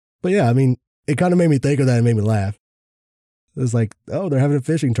animals. But yeah, I mean, it kind of made me think of that and made me laugh. It was like, oh, they're having a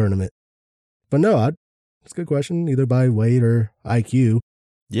fishing tournament. But no, it's a good question, either by weight or IQ.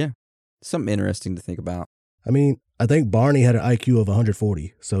 Yeah, something interesting to think about. I mean, I think Barney had an IQ of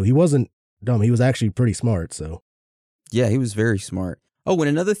 140, so he wasn't dumb. He was actually pretty smart, so. Yeah, he was very smart. Oh, and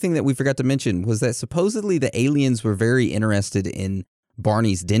another thing that we forgot to mention was that supposedly the aliens were very interested in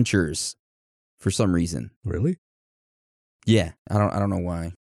Barney's dentures for some reason. Really? Yeah, I don't know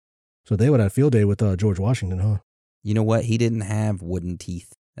why. So they would have a field day with George Washington, huh? You know what? He didn't have wooden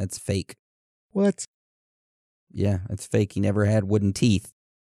teeth. That's fake. What? Yeah, that's fake. He never had wooden teeth.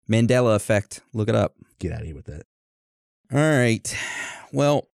 Mandela effect. Look it up. Get out of here with that. All right.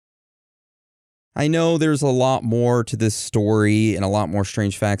 Well, I know there's a lot more to this story and a lot more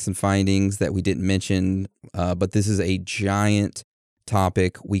strange facts and findings that we didn't mention, but this is a giant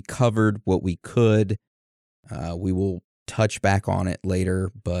topic. We covered what we could. We will touch back on it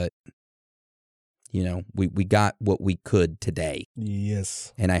later, but, we got what we could today.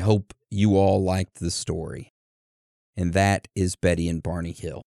 Yes. And I hope you all liked the story. And that is Betty and Barney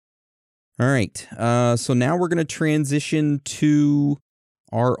Hill. All right. So now we're going to transition to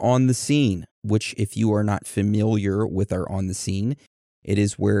our On the Scene, which if you are not familiar with our On the Scene, it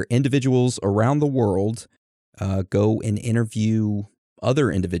is where individuals around the world go and interview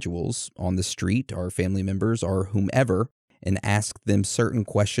other individuals on the street, our family members or whomever, and ask them certain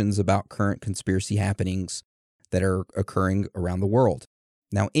questions about current conspiracy happenings that are occurring around the world.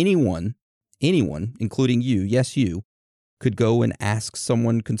 Now, anyone, including you, yes, you, could go and ask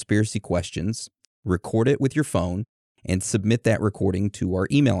someone conspiracy questions, record it with your phone, and submit that recording to our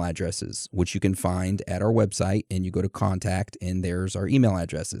email addresses, which you can find at our website, and you go to contact, and there's our email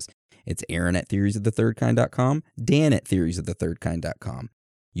addresses. It's Aaron@theoriesofthethirdkind.com, Dan@theoriesofthethirdkind.com.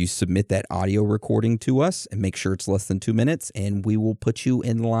 You submit that audio recording to us and make sure it's less than 2 minutes, and we will put you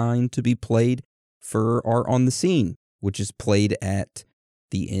in line to be played for our On the Scene, which is played at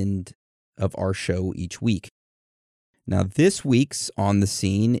the end of our show each week. Now, this week's On the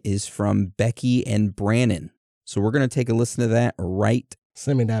Scene is from Becky and Brannon. So we're going to take a listen to that right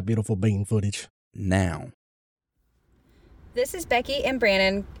Send me that beautiful bean footage. now. This is Becky and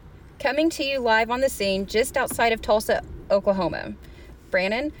Brandon coming to you live on the scene just outside of Tulsa, Oklahoma.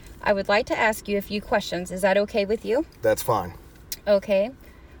 Brandon, I would like to ask you a few questions. Is that okay with you? That's fine. Okay.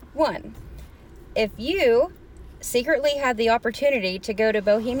 1. If you secretly had the opportunity to go to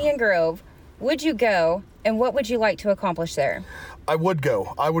Bohemian Grove, would you go, and what would you like to accomplish there? I would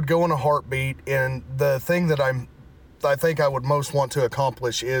go. I would go in a heartbeat, and the thing that I think I would most want to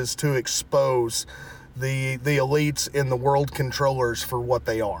accomplish is to expose the elites and the world controllers for what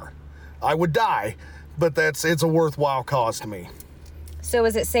they are. I would die, but it's a worthwhile cause to me. So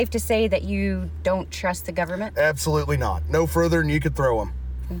is it safe to say that you don't trust the government? Absolutely not. No further than you could throw them.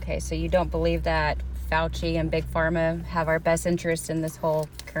 Okay, so you don't believe that Fauci and Big Pharma have our best interest in this whole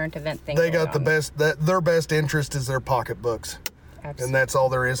current event thing? They got the best, their best interest is their pocketbooks. Absolutely. And that's all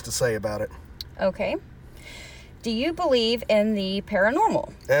there is to say about it. Okay. Do you believe in the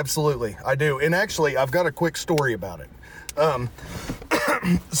paranormal? Absolutely, I do. And actually, I've got a quick story about it.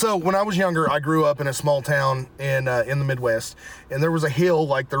 So when I was younger, I grew up in a small town in the Midwest, and there was a hill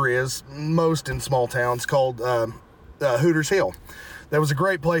like there is most in small towns called Hooters Hill. That was a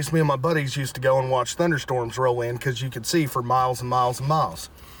great place me and my buddies used to go and watch thunderstorms roll in because you could see for miles and miles and miles.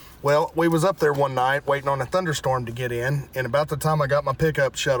 Well, we was up there one night waiting on a thunderstorm to get in, and about the time I got my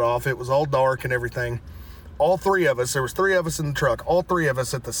pickup shut off, it was all dark and everything. All three of us, there was 3 of us in the truck, all 3 of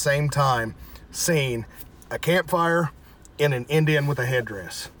us at the same time seen a campfire and an Indian with a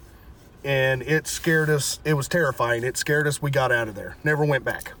headdress. And it scared us. It was terrifying. It scared us. We got out of there. Never went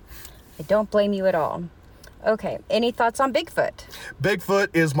back. I don't blame you at all. Okay, any thoughts on Bigfoot? Bigfoot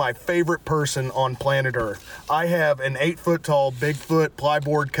is my favorite person on planet Earth. I have an 8-foot tall Bigfoot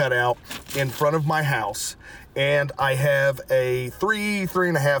plyboard cutout in front of my house, and I have a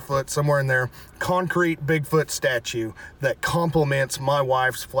 3.5 foot, somewhere in there, concrete Bigfoot statue that complements my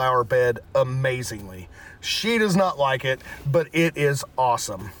wife's flower bed amazingly. She does not like it, but it is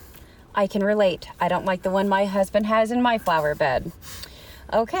awesome. I can relate. I don't like the one my husband has in my flower bed.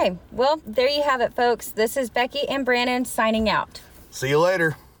 Okay, well, there you have it, folks. This is Becky and Brandon signing out. See you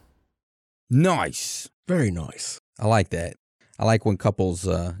later. Nice. Very nice. I like that. I like when couples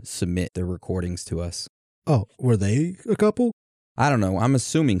submit their recordings to us. Oh, were they a couple? I don't know. I'm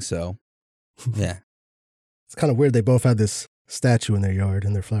assuming so. Yeah. It's kind of weird they both had this statue in their yard,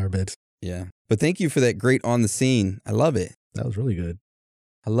 in their flower beds. Yeah. But thank you for that great on the scene. I love it. That was really good.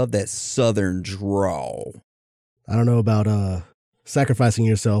 I love that southern drawl. I don't know about sacrificing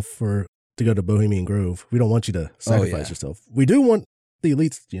yourself to go to Bohemian Grove. We don't want you to sacrifice yourself. We do want the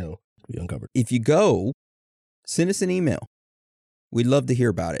elites, to be uncovered. If you go, send us an email. We'd love to hear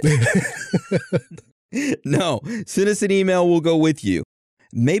about it. No, send us an email. We'll go with you.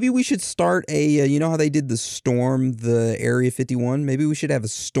 Maybe we should start you know how they did the Area 51? Maybe we should have a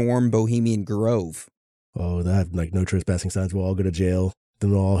storm Bohemian Grove. Oh, they have no trespassing signs. We'll all go to jail.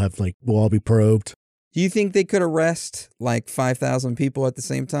 Then we'll all be probed. Do you think they could arrest 5,000 people at the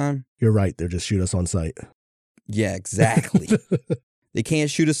same time? You're right. They'll just shoot us on sight. Yeah, exactly. They can't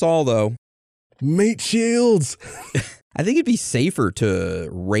shoot us all, though. Meat shields. I think it'd be safer to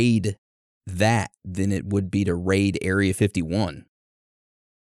raid that than it would be to raid Area 51.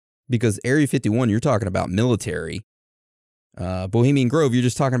 Because Area 51, you're talking about military. Bohemian Grove, you're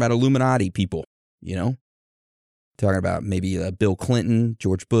just talking about Illuminati people, Talking about maybe Bill Clinton,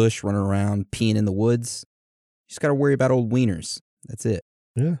 George Bush running around peeing in the woods. You just got to worry about old wieners. That's it.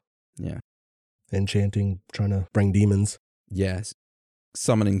 Yeah. Yeah. Enchanting, trying to bring demons. Yes.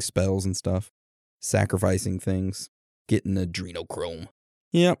 Summoning spells and stuff. Sacrificing things. Getting adrenochrome.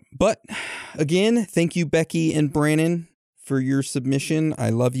 Yeah. But again, thank you, Becky and Brandon, for your submission.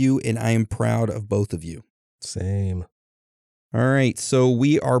 I love you, and I am proud of both of you. Same. All right. So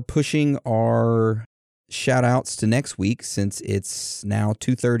we are pushing our shout outs to next week since it's now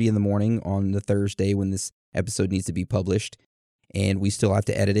 2:30 in the morning on the Thursday when this episode needs to be published, and we still have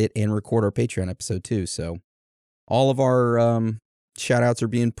to edit it and record our Patreon episode too. So all of our shout outs are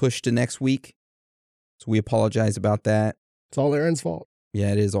being pushed to next week. So we apologize about that. It's all Aaron's fault.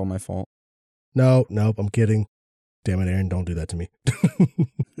 Yeah, it is all my fault. Nope, I'm kidding. Damn it, Aaron, don't do that to me.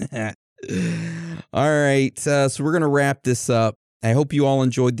 All right, so we're going to wrap this up. I hope you all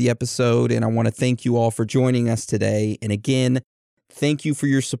enjoyed the episode, and I want to thank you all for joining us today. And again, thank you for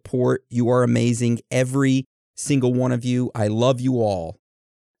your support. You are amazing, every single one of you. I love you all.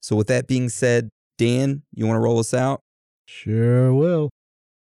 So with that being said, Dan, you want to roll us out? Sure will.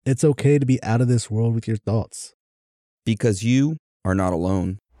 It's okay to be out of this world with your thoughts. Because you are not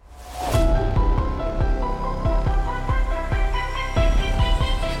alone.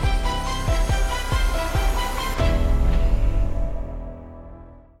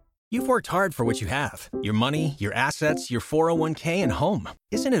 You've worked hard for what you have. Your money, your assets, your 401k, and home.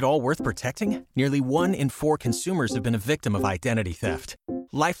 Isn't it all worth protecting? Nearly 1 in 4 consumers have been a victim of identity theft.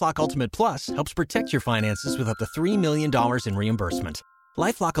 LifeLock Ultimate Plus helps protect your finances with up to $3 million in reimbursement.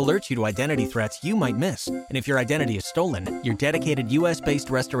 LifeLock alerts you to identity threats you might miss. And if your identity is stolen, your dedicated U.S.-based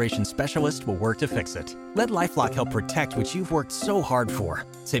restoration specialist will work to fix it. Let LifeLock help protect what you've worked so hard for.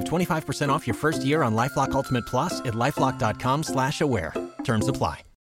 Save 25% off your first year on LifeLock Ultimate Plus at LifeLock.com/aware. Terms apply.